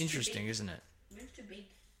 which is interesting, isn't it? Moon's too big.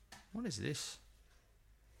 What is this?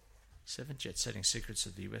 7 jet-setting secrets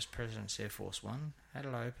of the US President's Air Force One. How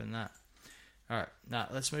did I open that? Alright, now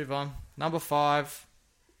let's move on. Number 5.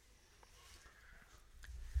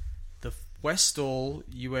 The Westall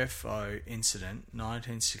UFO incident,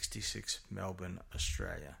 1966, Melbourne,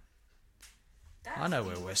 Australia. I know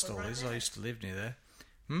where Westall is. I used to live near there.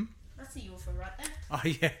 That's the UFO right there. Oh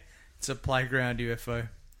yeah, it's a playground UFO.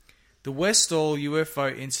 The Westall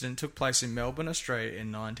UFO incident took place in Melbourne, Australia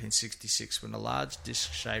in 1966 when a large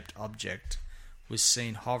disc-shaped object was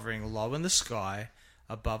seen hovering low in the sky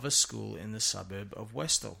above a school in the suburb of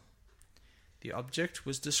Westall. The object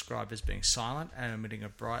was described as being silent and emitting a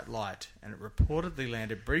bright light, and it reportedly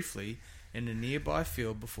landed briefly in a nearby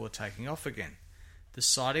field before taking off again. The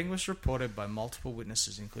sighting was reported by multiple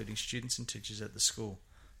witnesses, including students and teachers at the school.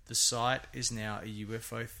 The site is now a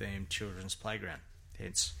UFO-themed children's playground,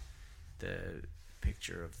 hence the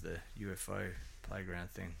picture of the UFO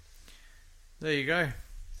playground thing. There you go.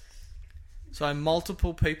 So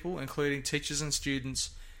multiple people, including teachers and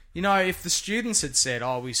students. You know, if the students had said,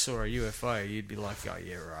 "Oh, we saw a UFO," you'd be like, "Oh,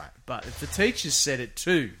 yeah, right." But if the teachers said it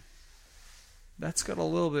too, that's got a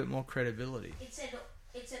little bit more credibility. It said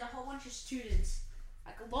a whole bunch of students,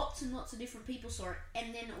 like lots and lots of different people saw it,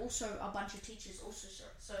 and then also a bunch of teachers also saw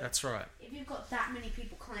it. So that's right. If you've got that many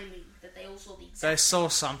people claiming that they all saw the exact They saw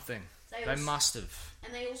something. They all must have.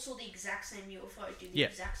 And they all saw the exact same UFO do the Yeah.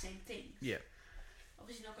 exact same thing. Yeah.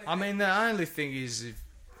 Obviously not going I mean, the only thing is if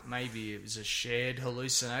maybe it was a shared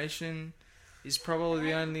hallucination is probably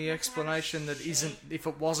the only explanation that isn't, if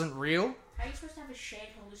it wasn't real. How are you supposed to have a shared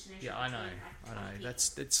hallucination? Yeah, I know. Between, I know.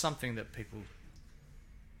 people? It's something that people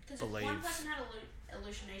believe. If one person had a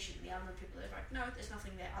hallucination, the other people are like, no, there's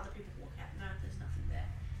nothing there. Other people walk out, no, there's nothing there.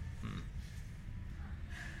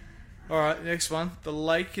 Alright, next one. The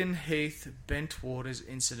Lakenheath Bentwaters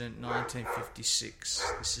Incident 1956.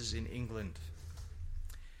 This is in England.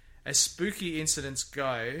 As spooky incidents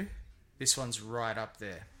go, this one's right up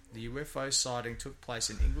there. The UFO sighting took place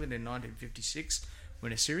in England in 1956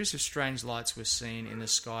 when a series of strange lights were seen in the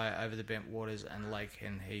sky over the Bentwaters and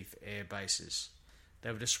Lakenheath air bases.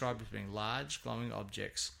 They were described as being large, glowing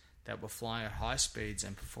objects that were flying at high speeds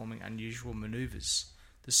and performing unusual manoeuvres.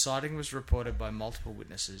 The sighting was reported by multiple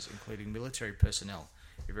witnesses, including military personnel.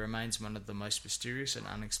 It remains one of the most mysterious and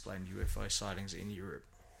unexplained UFO sightings in Europe.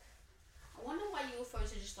 I wonder why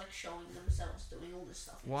UFOs are just like showing themselves doing all this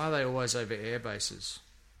stuff. Why are they always over air bases?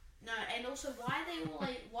 No, and also why are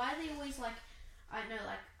they always like, I don't know,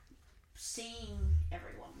 like seeing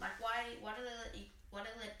everyone? Like why do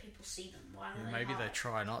they let people see them? Why do Maybe hide? they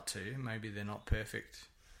try not to. Maybe they're not perfect.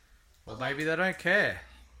 Or maybe they don't care.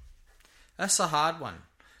 That's a hard one.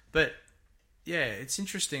 But, yeah, it's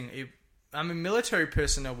interesting. Military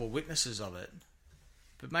personnel were witnesses of it.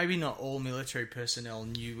 But maybe not all military personnel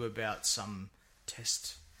knew about some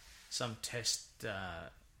test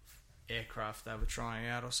aircraft they were trying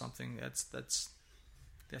out or something. That's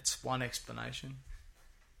one explanation.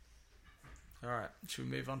 Alright, should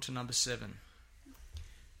we move on to number 7?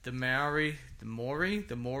 The Maury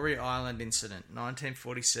Island Incident,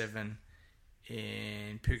 1947,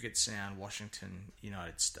 in Puget Sound, Washington,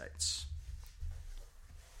 United States.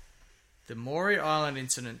 The Maury Island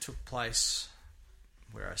Incident took place,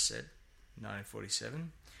 where I said,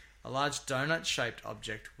 1947. A large donut-shaped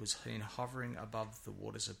object was seen hovering above the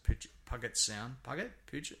waters of Puget Sound.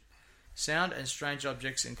 Puget Sound, and strange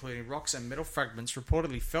objects, including rocks and metal fragments,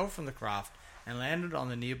 reportedly fell from the craft and landed on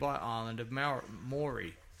the nearby island of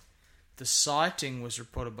Maury. The sighting was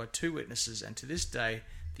reported by 2 witnesses, and to this day,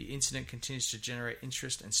 the incident continues to generate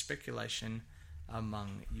interest and speculation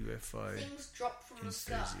among UFO Things dropped from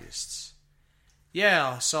enthusiasts.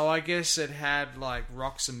 Yeah, so I guess it had like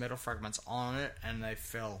rocks and metal fragments on it, and they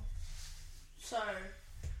fell. So,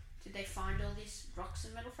 did they find all these rocks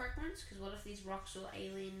and metal fragments? Because what if these rocks were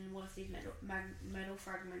alien? What if these metal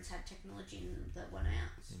fragments had technology in them that went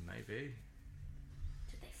out? Maybe.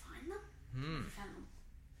 Did they find them? They found them.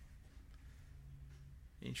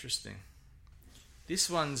 Interesting. This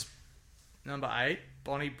one's number 8,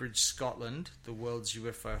 Bonnybridge, Scotland, the world's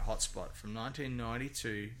UFO hotspot from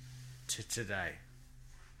 1992 to today.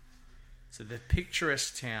 So the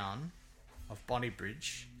picturesque town of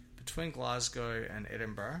Bonnybridge, between Glasgow and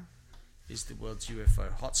Edinburgh, is the world's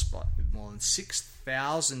UFO hotspot with more than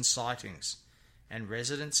 6,000 sightings, and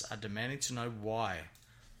residents are demanding to know why.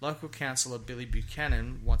 Local councillor Billy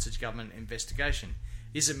Buchanan wants a government investigation.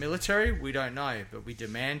 Is it military? We don't know, but we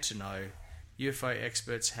demand to know. UFO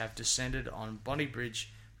experts have descended on Bondi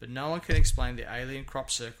Bridge, but no one can explain the alien crop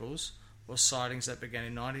circles or sightings that began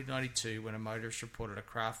in 1992 when a motorist reported a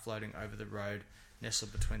craft floating over the road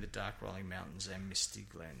nestled between the dark rolling mountains and misty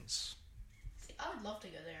glens. See, I would love to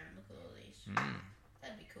go there and look at all these.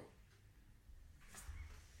 That'd be cool.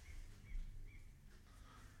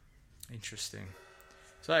 Interesting.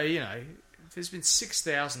 So, if there's been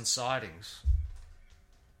 6,000 sightings,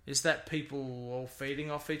 is that people all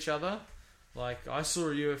feeding off each other? Like, I saw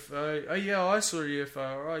a UFO. Oh, yeah, I saw a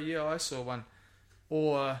UFO. Oh, yeah, I saw one.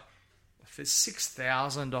 Or, if there's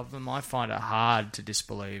 6,000 of them, I find it hard to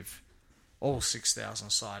disbelieve all 6,000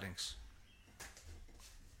 sightings.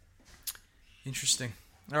 Interesting.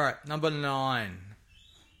 All right, number 9.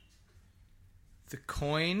 The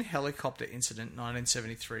Coin helicopter incident,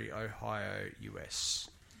 1973, Ohio, US.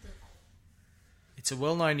 It's a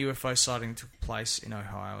well-known UFO sighting took place in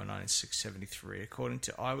Ohio in 1973. According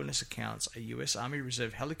to eyewitness accounts, a US Army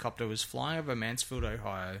Reserve helicopter was flying over Mansfield,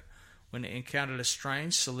 Ohio, when it encountered a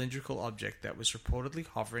strange cylindrical object that was reportedly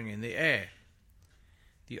hovering in the air.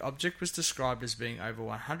 The object was described as being over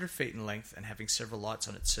 100 feet in length and having several lights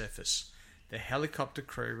on its surface. The helicopter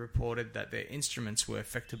crew reported that their instruments were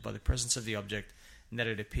affected by the presence of the object and that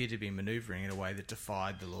it appeared to be maneuvering in a way that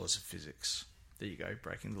defied the laws of physics. There you go,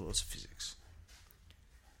 breaking the laws of physics.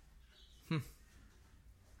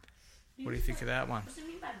 What do you think of that one? What does it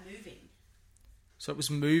mean by moving? So it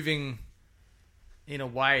was moving in a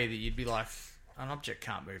way that you'd be like, an object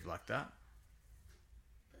can't move like that.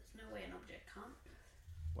 There's no way an object can't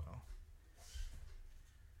move. Well,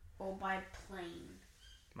 or by plane.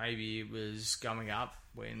 Maybe it was going up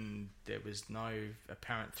when there was no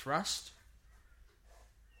apparent thrust.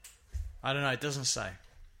 I don't know, it doesn't say.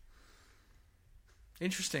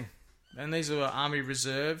 Interesting. And these are Army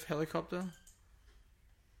Reserve helicopter.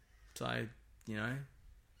 So, you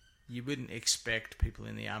wouldn't expect people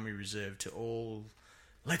in the Army Reserve to all,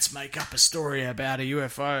 let's make up a story about a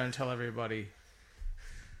UFO and tell everybody.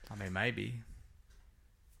 I mean, maybe.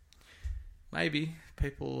 Maybe.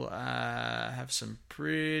 People have some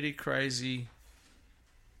pretty crazy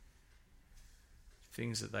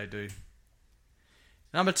things that they do.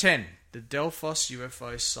 Number 10. The Delphos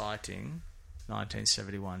UFO sighting,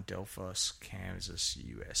 1971, Delphos, Kansas,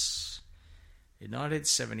 US. In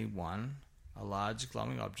 1971, a large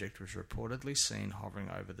glowing object was reportedly seen hovering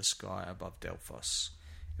over the sky above Delphos.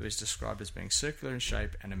 It was described as being circular in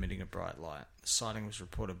shape and emitting a bright light. The sighting was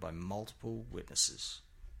reported by multiple witnesses.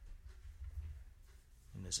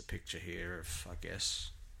 And there's a picture here of, I guess,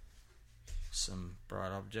 some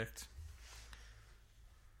bright object.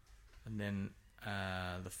 And then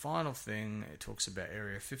the final thing, it talks about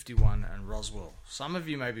Area 51 and Roswell. Some of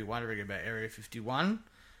you may be wondering about Area 51,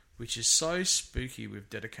 which is so spooky we've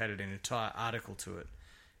dedicated an entire article to it.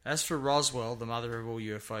 As for Roswell, the mother of all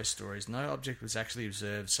UFO stories, no object was actually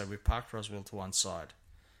observed, so we parked Roswell to one side.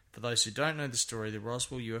 For those who don't know the story, the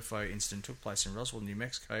Roswell UFO incident took place in Roswell, New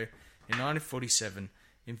Mexico in 1947,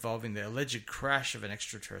 involving the alleged crash of an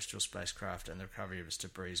extraterrestrial spacecraft and the recovery of its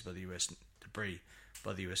debris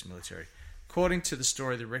by the US military. According to the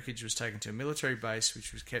story, the wreckage was taken to a military base,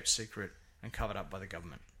 which was kept secret and covered up by the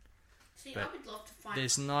government. See, But I would love to find.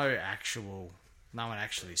 there's no one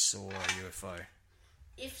actually saw a UFO.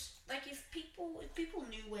 If people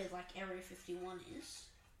knew where Area 51 is,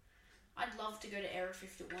 I'd love to go to Area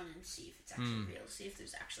 51 and see if it's actually real. See if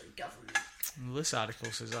there's actually government. Well, this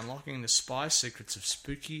article says unlocking the spy secrets of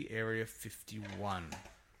spooky Area 51.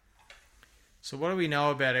 So what do we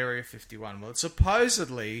know about Area 51? Well, it's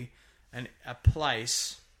supposedly a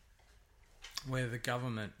place where the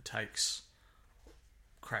government takes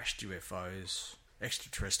crashed UFOs,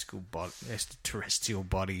 extraterrestrial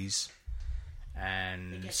bodies,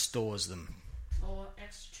 and stores them. Or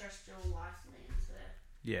extraterrestrial life lands there.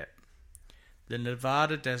 Yeah. The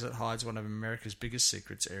Nevada desert hides one of America's biggest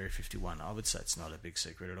secrets, Area 51. I would say it's not a big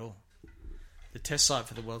secret at all. The test site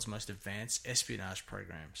for the world's most advanced espionage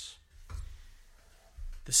programs.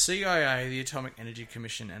 The CIA, the Atomic Energy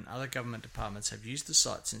Commission, and other government departments have used the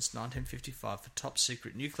site since 1955 for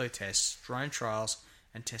top-secret nuclear tests, drone trials,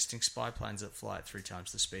 and testing spy planes that fly at 3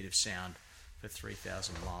 times the speed of sound for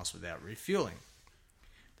 3,000 miles without refueling.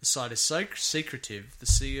 The site is so secretive, the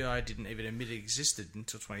CIA didn't even admit it existed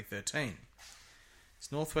until 2013.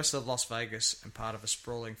 It's northwest of Las Vegas and part of a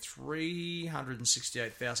sprawling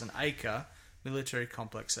 368,000-acre military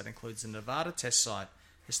complex that includes the Nevada test site,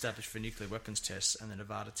 established for nuclear weapons tests, and the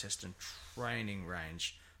Nevada Test and Training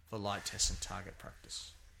Range for light tests and target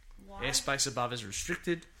practice. Why? Airspace above is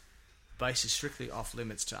restricted. The base is strictly off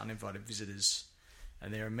limits to uninvited visitors,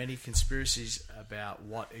 and there are many conspiracies about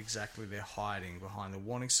what exactly they're hiding behind the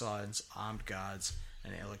warning signs, armed guards,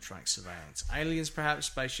 and electronic surveillance. Aliens, perhaps,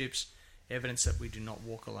 spaceships, evidence that we do not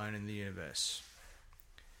walk alone in the universe.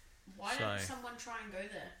 Why don't someone try and go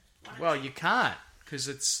there? Well, you can't, because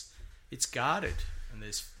it's guarded, and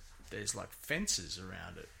there's like fences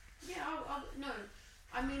around it. Yeah, no.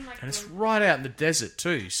 I mean, like... And it's right out in the desert,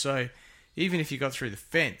 too, so even if you got through the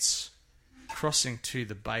fence, crossing to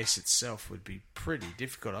the base itself would be pretty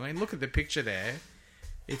difficult. I mean, look at the picture there.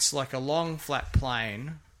 It's like a long, flat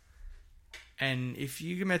plain, and if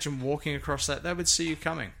you imagine walking across that, they would see you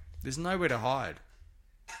coming. There's nowhere to hide.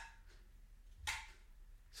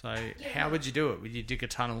 So, how would you do it? Would you dig a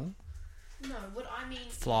tunnel? No, what I mean...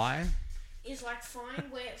 Fly? Is like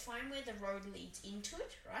find where the road leads into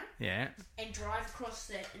it, right? Yeah. And drive across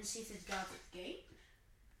there and see if there's guards at the gate.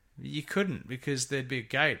 You couldn't, because there'd be a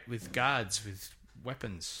gate with guards with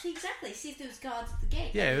weapons. Exactly. See if there's guards at the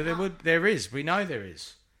gate. Yeah, there is. We know there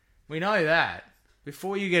is. We know that.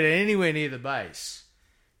 Before you get anywhere near the base,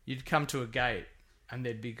 you'd come to a gate and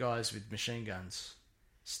there'd be guys with machine guns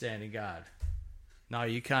standing guard. No,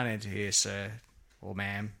 you can't enter here, sir or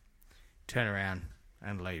ma'am. Turn around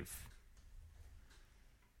and leave.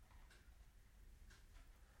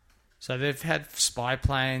 So they've had spy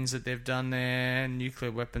planes that they've done there, nuclear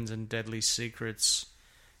weapons and deadly secrets.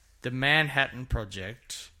 The Manhattan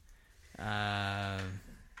Project,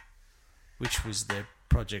 which was their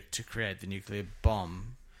project to create the nuclear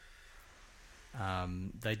bomb,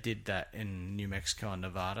 they did that in New Mexico and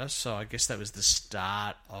Nevada. So I guess that was the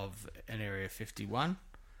start of an Area 51.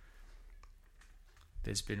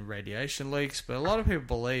 There's been radiation leaks, but a lot of people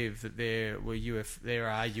believe that there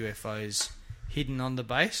are UFOs hidden on the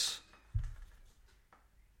base.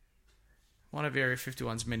 One of Area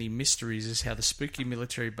 51's many mysteries is how the spooky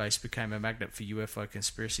military base became a magnet for UFO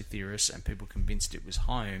conspiracy theorists and people convinced it was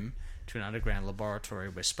home to an underground laboratory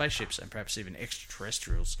where spaceships and perhaps even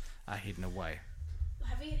extraterrestrials are hidden away.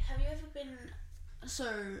 Have you ever been...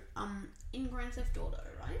 So, in Grand Theft Auto,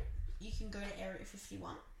 right? You can go to Area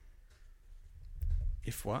 51.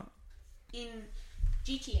 If what? In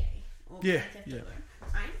GTA or Grand Theft Auto,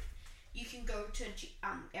 right? You can go to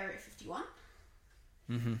Area 51.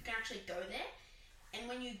 Mm-hmm. You can actually go there, and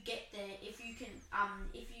when you get there, if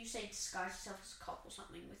you say disguise yourself as a cop or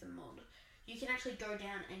something with a mod, you can actually go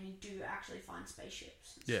down and you do actually find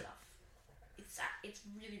spaceships and stuff. It's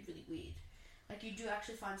really, really weird. Like, you do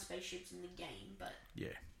actually find spaceships in the game, but...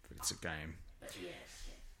 Yeah, but it's a game. But yes,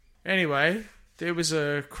 yeah. Anyway, there was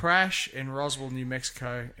a crash in Roswell, New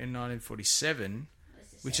Mexico in 1947,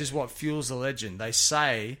 which is what fuels the legend. They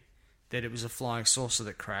say that it was a flying saucer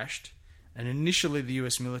that crashed. And initially the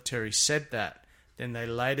US military said that. Then they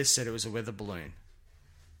later said it was a weather balloon.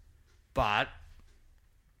 But,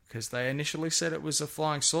 because they initially said it was a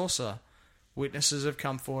flying saucer, witnesses have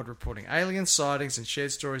come forward reporting alien sightings and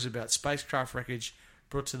shared stories about spacecraft wreckage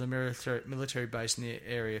brought to the military base near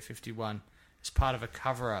Area 51 as part of a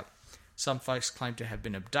cover-up. Some folks claim to have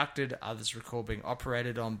been abducted, others recall being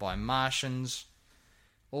operated on by Martians.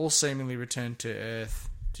 All seemingly returned to Earth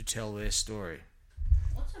to tell their story.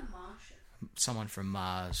 What's a Martian? Someone from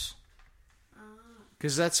Mars.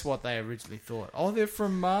 Because that's what they originally thought. Oh, they're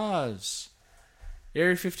from Mars.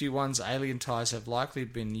 Area 51's alien ties have likely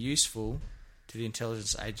been useful to the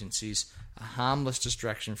intelligence agencies, a harmless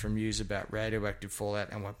distraction from news about radioactive fallout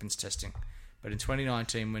and weapons testing. But in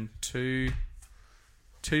 2019, when two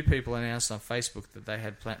people announced on Facebook that they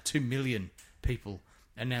had 2 million people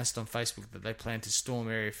announced on Facebook that they planned to storm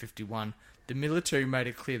Area 51, the military made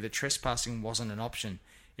it clear that trespassing wasn't an option.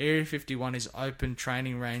 Area 51 is open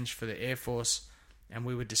training range for the Air Force, and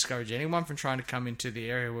we would discourage anyone from trying to come into the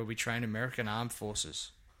area where we train American armed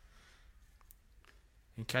forces.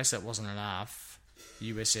 In case that wasn't enough, the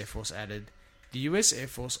US Air Force added, the US Air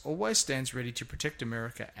Force always stands ready to protect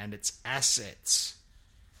America and its assets.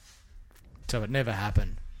 So it never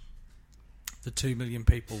happened. The 2 million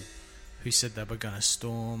people who said they were going to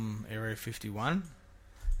storm Area 51.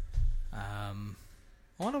 I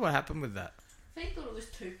wonder what happened with that. I thought it was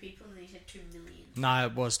 2 people and then he said 2 million. No,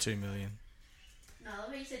 it was 2 million. No, I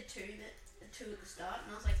thought he said 2 at the start,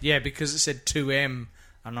 and I was like... Yeah, because it said 2M,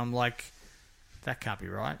 and I'm like, that can't be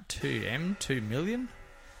right. 2M, 2 million?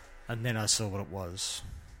 And then I saw what it was.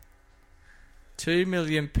 2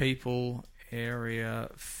 million people, Area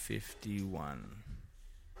 51.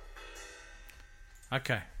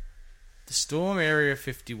 Okay. The Storm Area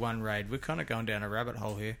 51 raid. We're kind of going down a rabbit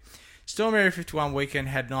hole here. Storm Area 51 weekend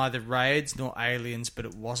had neither raids nor aliens, but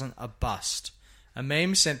it wasn't a bust. A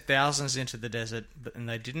meme sent thousands into the desert, and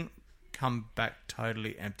they didn't come back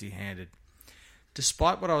totally empty-handed.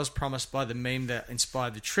 Despite what I was promised by the meme that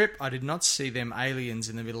inspired the trip, I did not see them aliens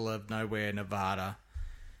in the middle of nowhere, Nevada.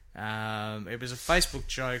 It was a Facebook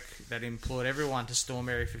joke that implored everyone to storm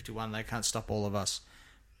Area 51. They can't stop all of us.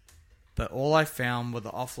 But all I found were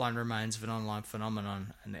the offline remains of an online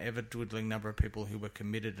phenomenon, an ever-dwindling number of people who were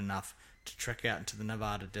committed enough to trek out into the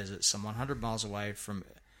Nevada desert, some 100 miles away from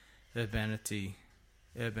urban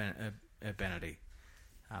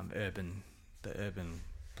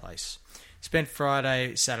place. Spent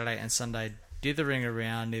Friday, Saturday and Sunday dithering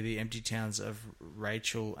around near the empty towns of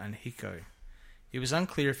Rachel and Hiko. It was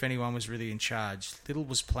unclear if anyone was really in charge. Little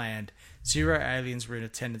was planned. 0 aliens were in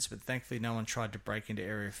attendance, but thankfully no one tried to break into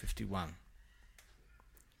Area 51.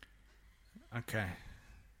 Okay.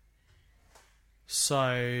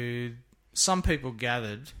 So, some people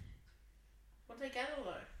gathered. What did they gather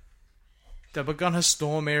though? They were going to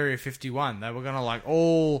storm Area 51. They were going to,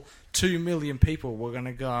 all 2 million people were going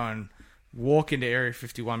to go and walk into Area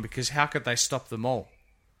 51 because how could they stop them all?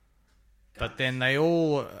 But then they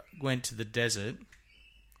all went to the desert.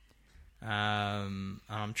 I'm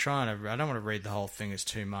trying to... I don't want to read the whole thing, it's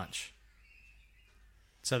too much.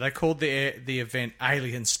 So they called the event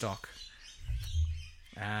Alien Stock.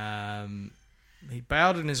 He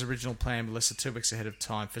bailed in his original plan less than 2 weeks ahead of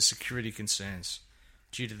time for security concerns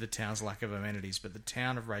due to the town's lack of amenities, but the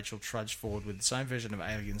town of Rachel trudged forward with its own version of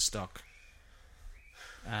Alien Stock.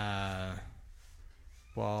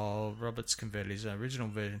 While Roberts converted his original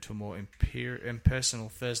version to a more impersonal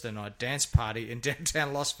Thursday night dance party in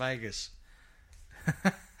downtown Las Vegas.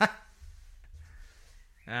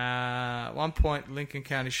 At one point, Lincoln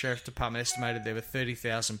County Sheriff's Department estimated there were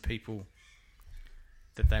 30,000 people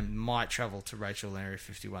that they might travel to Rachel and Area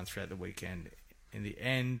 51 throughout the weekend. In the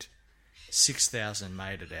end, 6,000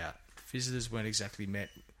 made it out. Visitors weren't exactly met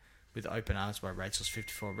with open arms by Rachel's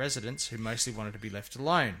 54 residents, who mostly wanted to be left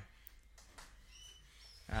alone.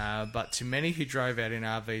 But to many who drove out in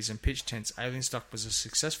RVs and pitch tents, Alien Stock was a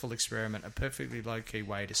successful experiment, a perfectly low-key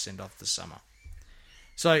way to send off the summer.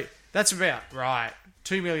 So, that's about right.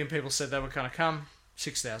 2 million people said they were going to come,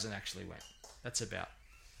 6,000 actually went. That's about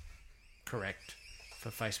correct for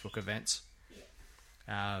Facebook events.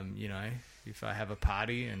 If I have a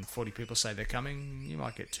party and 40 people say they're coming, you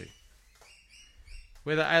might get 2.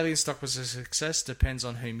 Whether Alien Stock was a success depends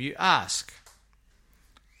on whom you ask.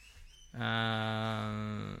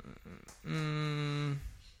 I'm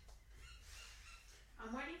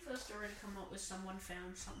waiting for the story to come up with someone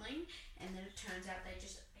found something and then it turns out they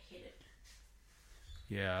just hid it.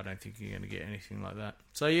 Yeah, I don't think you're going to get anything like that.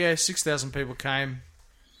 So yeah, 6,000 people came.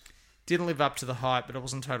 Didn't live up to the hype, but it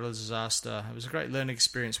wasn't a total disaster. It was a great learning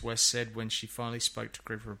experience, Wes said when she finally spoke to a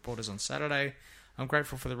group of reporters on Saturday. I'm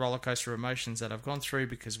grateful for the rollercoaster of emotions that I've gone through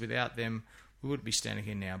because without them, we would be standing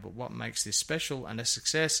here now. But what makes this special and a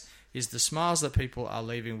success is the smiles that people are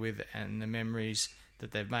leaving with and the memories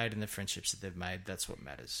that they've made and the friendships that they've made. That's what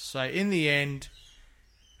matters. So in the end,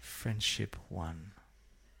 friendship won.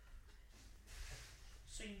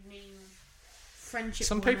 So you mean friendship?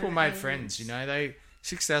 Some people made friends,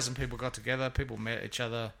 6,000 people got together, people met each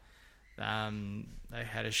other, they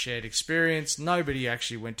had a shared experience. Nobody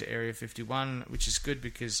actually went to Area 51, which is good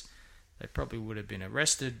because they probably would have been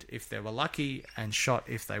arrested if they were lucky and shot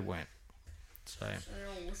if they weren't. So they're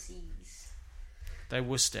all wussies. They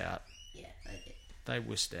wussed out. Yeah, they did. They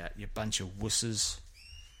wussed out, you bunch of wusses.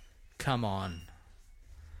 Come on.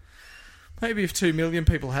 Maybe if 2 million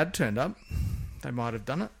people had turned up, they might have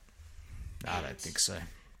done it. No, I don't think so.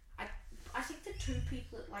 I think the 2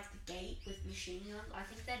 people at the gate with machine guns, I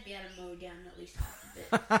think they'd be able to mow down at least half a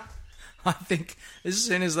bit. I think as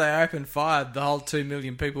soon as they opened fire, the whole 2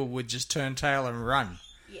 million people would just turn tail and run.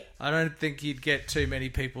 Yeah. I don't think you'd get too many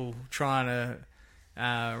people trying to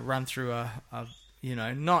run through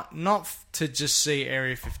not to just see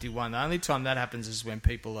Area 51. The only time that happens is when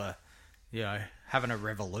people are, having a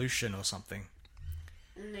revolution or something.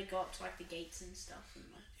 And they got to the gates and stuff and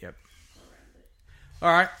Yep. go around it.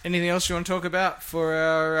 All right. Anything else you want to talk about for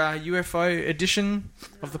our UFO edition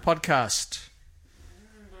of the podcast?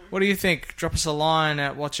 What do you think? Drop us a line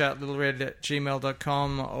at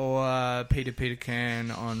watchoutlittlered@gmail.com or Peter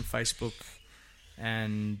Can on Facebook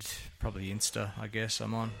and probably Insta, I guess.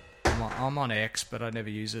 I'm on X, but I never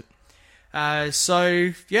use it.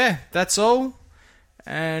 So, yeah, that's all.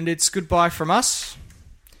 And it's goodbye from us.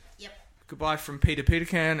 Yep. Goodbye from Peter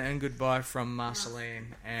Can and goodbye from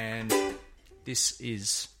Marceline. And this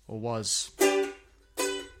is, or was...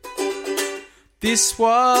 This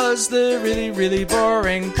was the really, really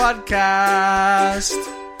boring podcast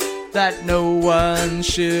that no one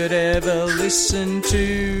should ever listen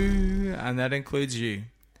to. And that includes you.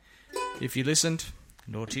 If you listened,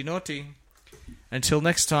 naughty, naughty. Until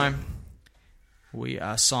next time, we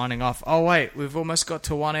are signing off. Oh, wait, we've almost got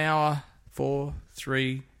to 1 hour. 4,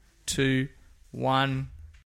 3, 2, 1.